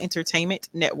Ego Entertainment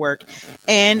Network.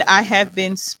 And I have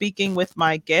been speaking with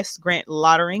my guest, Grant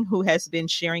Lottering, who has been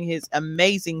sharing his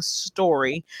amazing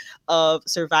story of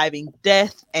surviving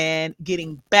death and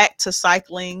getting back to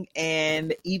cycling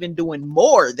and even doing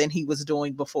more than he was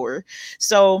doing before.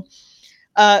 So,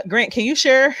 Grant, can you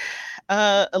share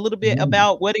a little bit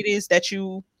about what it is that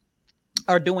you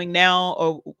are doing now,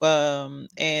 or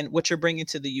and what you're bringing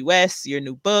to the US, your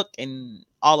new book, and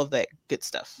all of that good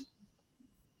stuff?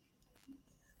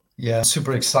 Yeah,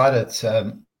 super excited.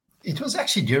 It was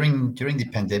actually during the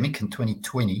pandemic in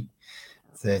 2020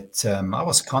 that I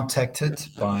was contacted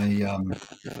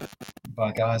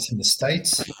by guys in the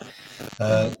States.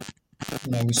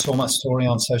 We saw my story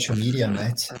on social media and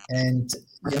that, and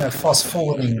fast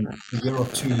forwarding a year or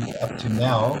two up to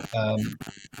now,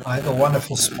 I have a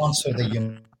wonderful sponsor, the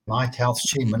Unite Health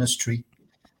Share Ministry,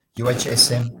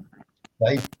 UHSM.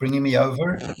 They're bringing me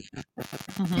over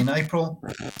in April,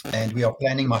 and we are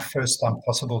planning my first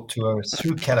Impossible tour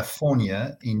through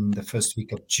California in the first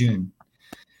week of June.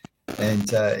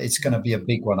 And it's going to be a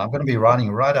big one. I'm going to be riding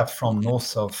right up from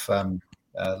north of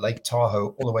Lake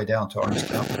Tahoe all the way down to Orange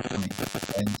County.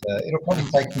 And it'll probably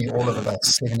take me all of about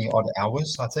 70 odd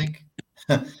hours, I think,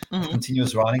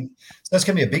 continuous riding. So that's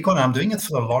going to be a big one. I'm doing it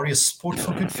for the Laureus Sport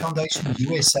for Good Foundation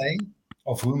USA,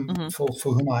 of whom for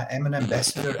whom I am an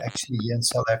ambassador actually here in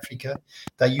South Africa.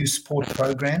 They use sport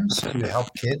programs to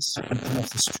help kids keep them off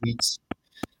the streets,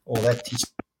 all that, teach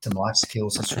them life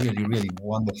skills. It's really, really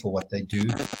wonderful what they do.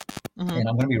 And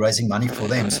I'm going to be raising money for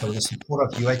them. So with the support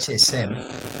of UHSM,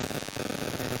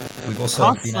 we've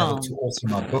also been able to author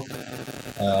my book,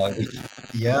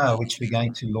 which we're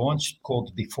going to launch,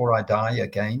 called Before I Die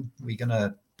Again. We're going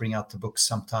to bring out the book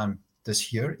sometime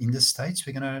this year in the States.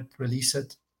 We're going to release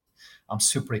it. I'm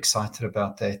super excited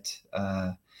about that.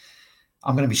 I'm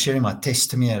going to be sharing my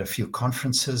testimony at a few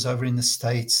conferences over in the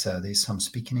States. There's some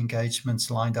speaking engagements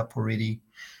lined up already.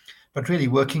 But really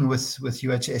working with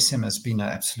UHSM has been an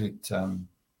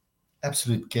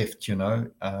absolute gift,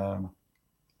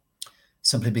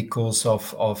 simply because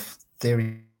of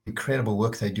their incredible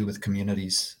work they do with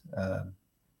communities,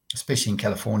 especially in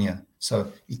California.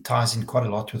 So it ties in quite a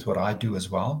lot with what I do as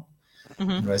well,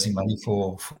 raising money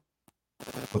for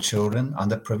children,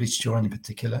 underprivileged children in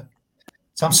particular.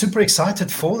 So I'm super excited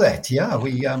for that. Yeah,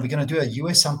 we're going to do a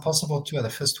US Impossible tour, the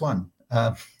first one.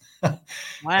 Wow.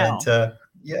 And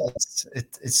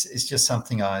it's just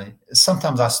something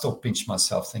sometimes I still pinch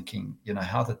myself thinking,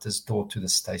 how did this door to the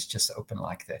States just open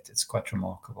like that? It's quite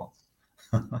remarkable.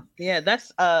 Yeah,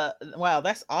 that's wow,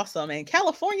 that's awesome. And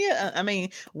California, I mean,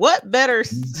 what better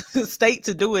state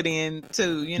to do it in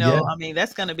too, I mean,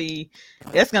 that's gonna be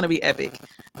epic.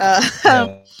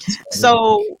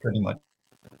 So pretty much.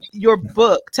 Your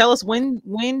book, tell us when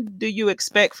do you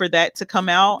expect for that to come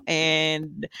out,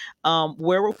 and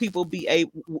where will people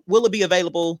will it be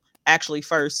available actually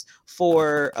first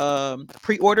for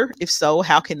pre-order? If so,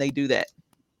 how can they do that?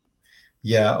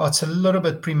 Yeah, it's a little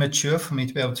bit premature for me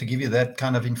to be able to give you that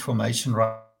kind of information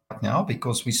right now,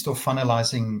 because we're still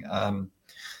finalizing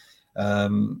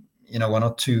one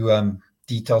or two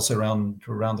details around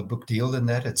the book deal and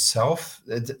that itself.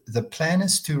 The plan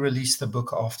is to release the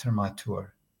book after my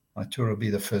tour. My tour will be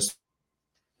the first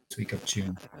week of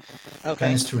June. The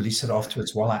plan is to release it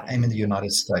afterwards while I am in the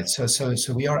United States.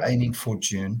 So we are aiming for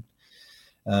June.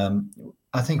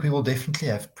 I think we will definitely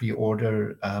have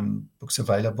pre-order books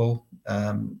available,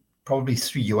 probably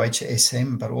through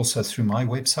UHSM, but also through my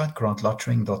website,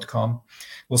 grantlottering.com.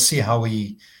 We'll see how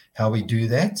we do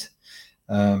that.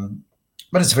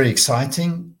 But it's very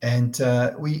exciting, and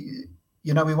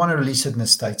we want to release it in the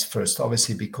States first,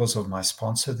 obviously because of my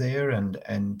sponsor there,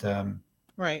 and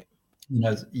right.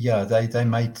 They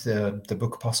made the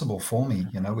book possible for me.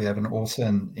 We have an author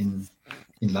in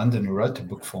London who wrote the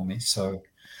book for me, so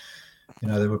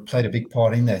they played a big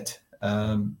part in that.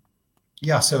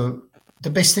 So the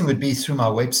best thing would be through my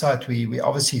website. We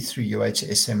obviously, through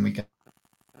UHSM, we're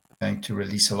going to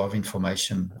release a lot of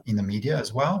information in the media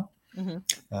as well.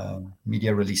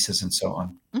 Media releases and so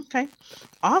on. Okay,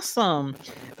 awesome.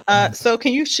 So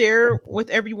can you share with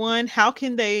everyone, how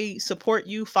can they support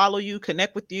you, follow you,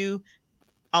 connect with you,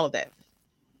 all of that?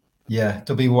 Yeah,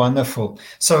 it'll be wonderful.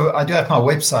 So I do have my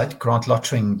website,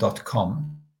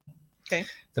 grantlottering.com. Okay.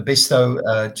 The best though,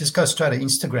 just go straight to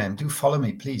Instagram. Do follow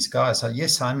me, please, guys.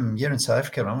 Yes, I'm here in South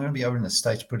Africa. I'm going to be over in the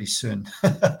States pretty soon.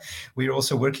 We're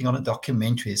also working on a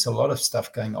documentary. There's a lot of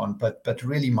stuff going on, but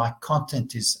really my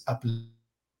content is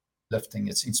uplifting.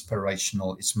 It's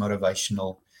inspirational. It's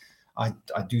motivational. I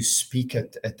do speak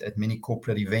at many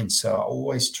corporate events, so I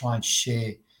always try and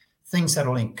share things that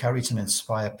will encourage and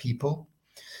inspire people.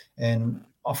 And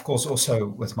of course, also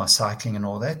with my cycling and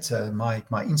all that, my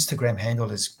Instagram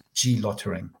handle is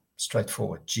Lottering,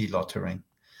 straightforward, Lottering.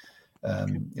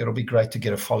 It'll be great to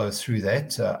get a follow through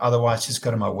that. Otherwise, just go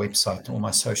to my website. All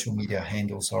my social media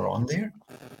handles are on there.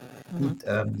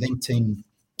 LinkedIn,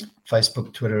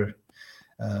 Facebook, Twitter,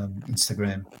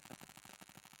 Instagram.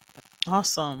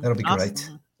 Awesome. That'll be great.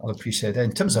 I'll appreciate that.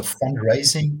 In terms of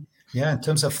fundraising,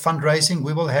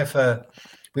 we will have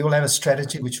a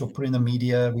strategy which we'll put in the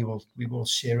media. We will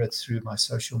share it through my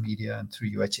social media and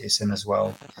through UHSM as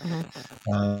well.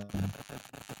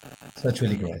 So it's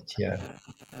really great. Yeah.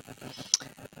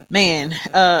 Man,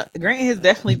 Grant, has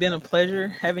definitely been a pleasure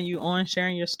having you on,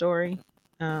 sharing your story.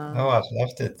 I've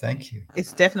loved it. Thank you.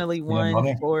 It's definitely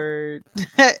one for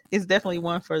it's definitely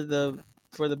one for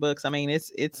the books. I mean,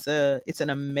 it's an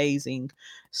amazing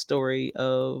story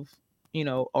of,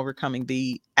 overcoming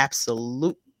the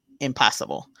absolute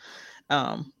impossible.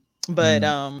 But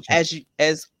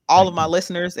as all of my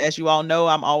listeners, as you all know,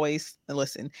 I'm always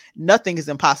nothing is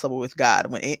impossible with God.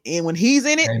 When he's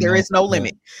in it, Amen. There is no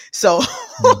limit. So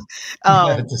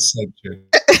that's so true.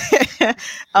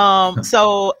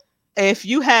 So if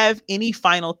you have any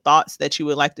final thoughts that you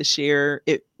would like to share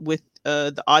it with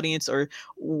the audience, or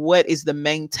what is the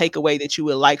main takeaway that you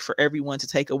would like for everyone to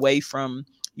take away from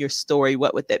your story,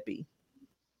 what would that be?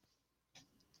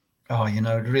 Oh,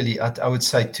 really, I would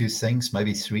say two things,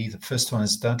 maybe three. The first one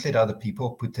is don't let other people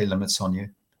put their limits on you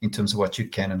in terms of what you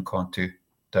can and can't do.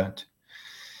 Don't.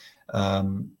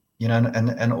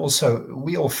 And also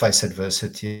we all face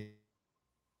adversity.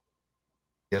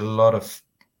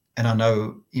 And I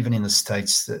know even in the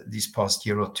States, these past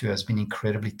year or two has been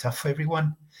incredibly tough for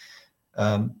everyone.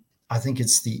 I think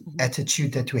it's the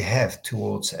attitude that we have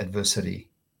towards adversity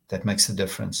that makes the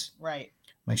difference. Right.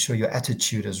 Make sure your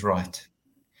attitude is right.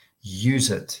 Use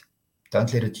it.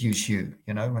 Don't let it use you.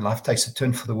 When life takes a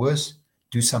turn for the worse,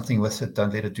 do something with it.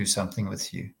 Don't let it do something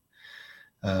with you.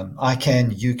 I can,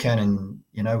 you can, and,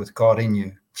 with God in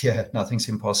you, nothing's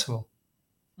impossible.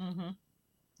 Mm-hmm.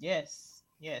 Yes,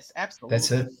 absolutely.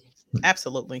 That's it.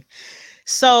 Absolutely.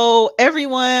 So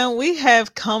everyone, we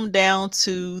have come down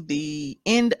to the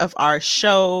end of our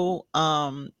show.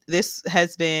 This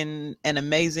has been an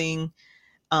amazing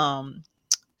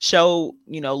show,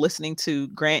 listening to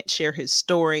Grant share his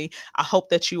story. I hope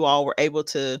that you all were able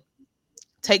to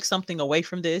take something away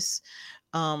from this,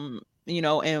 and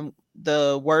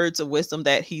the words of wisdom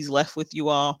that he's left with you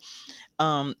all.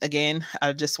 Again,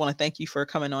 I just want to thank you for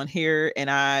coming on here, and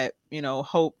I,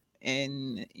 hope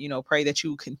and, pray that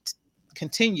you can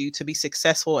continue to be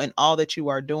successful in all that you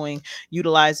are doing,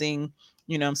 utilizing,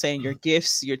 your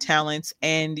gifts, your talents,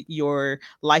 and your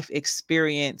life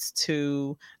experience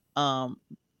to,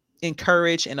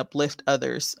 encourage and uplift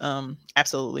others.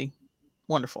 Absolutely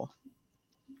wonderful.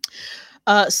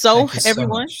 So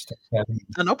everyone,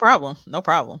 no problem.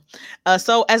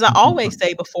 So as I always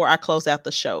say before I close out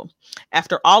the show,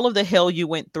 after all of the hell you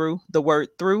went through, the word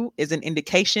through is an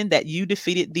indication that you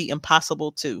defeated the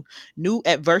impossible too. New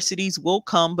adversities will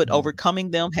come, but overcoming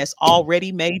them has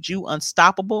already made you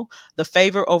unstoppable. The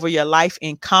favor over your life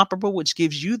incomparable, which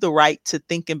gives you the right to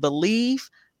think and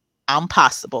believe I'm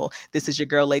possible. This is your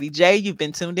girl, Lady J. You've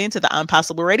been tuned in to the I'm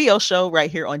Possible Radio Show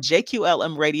right here on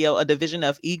JQLM Radio, a division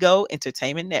of Ego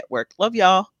Entertainment Network. Love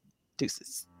y'all.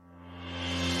 Deuces.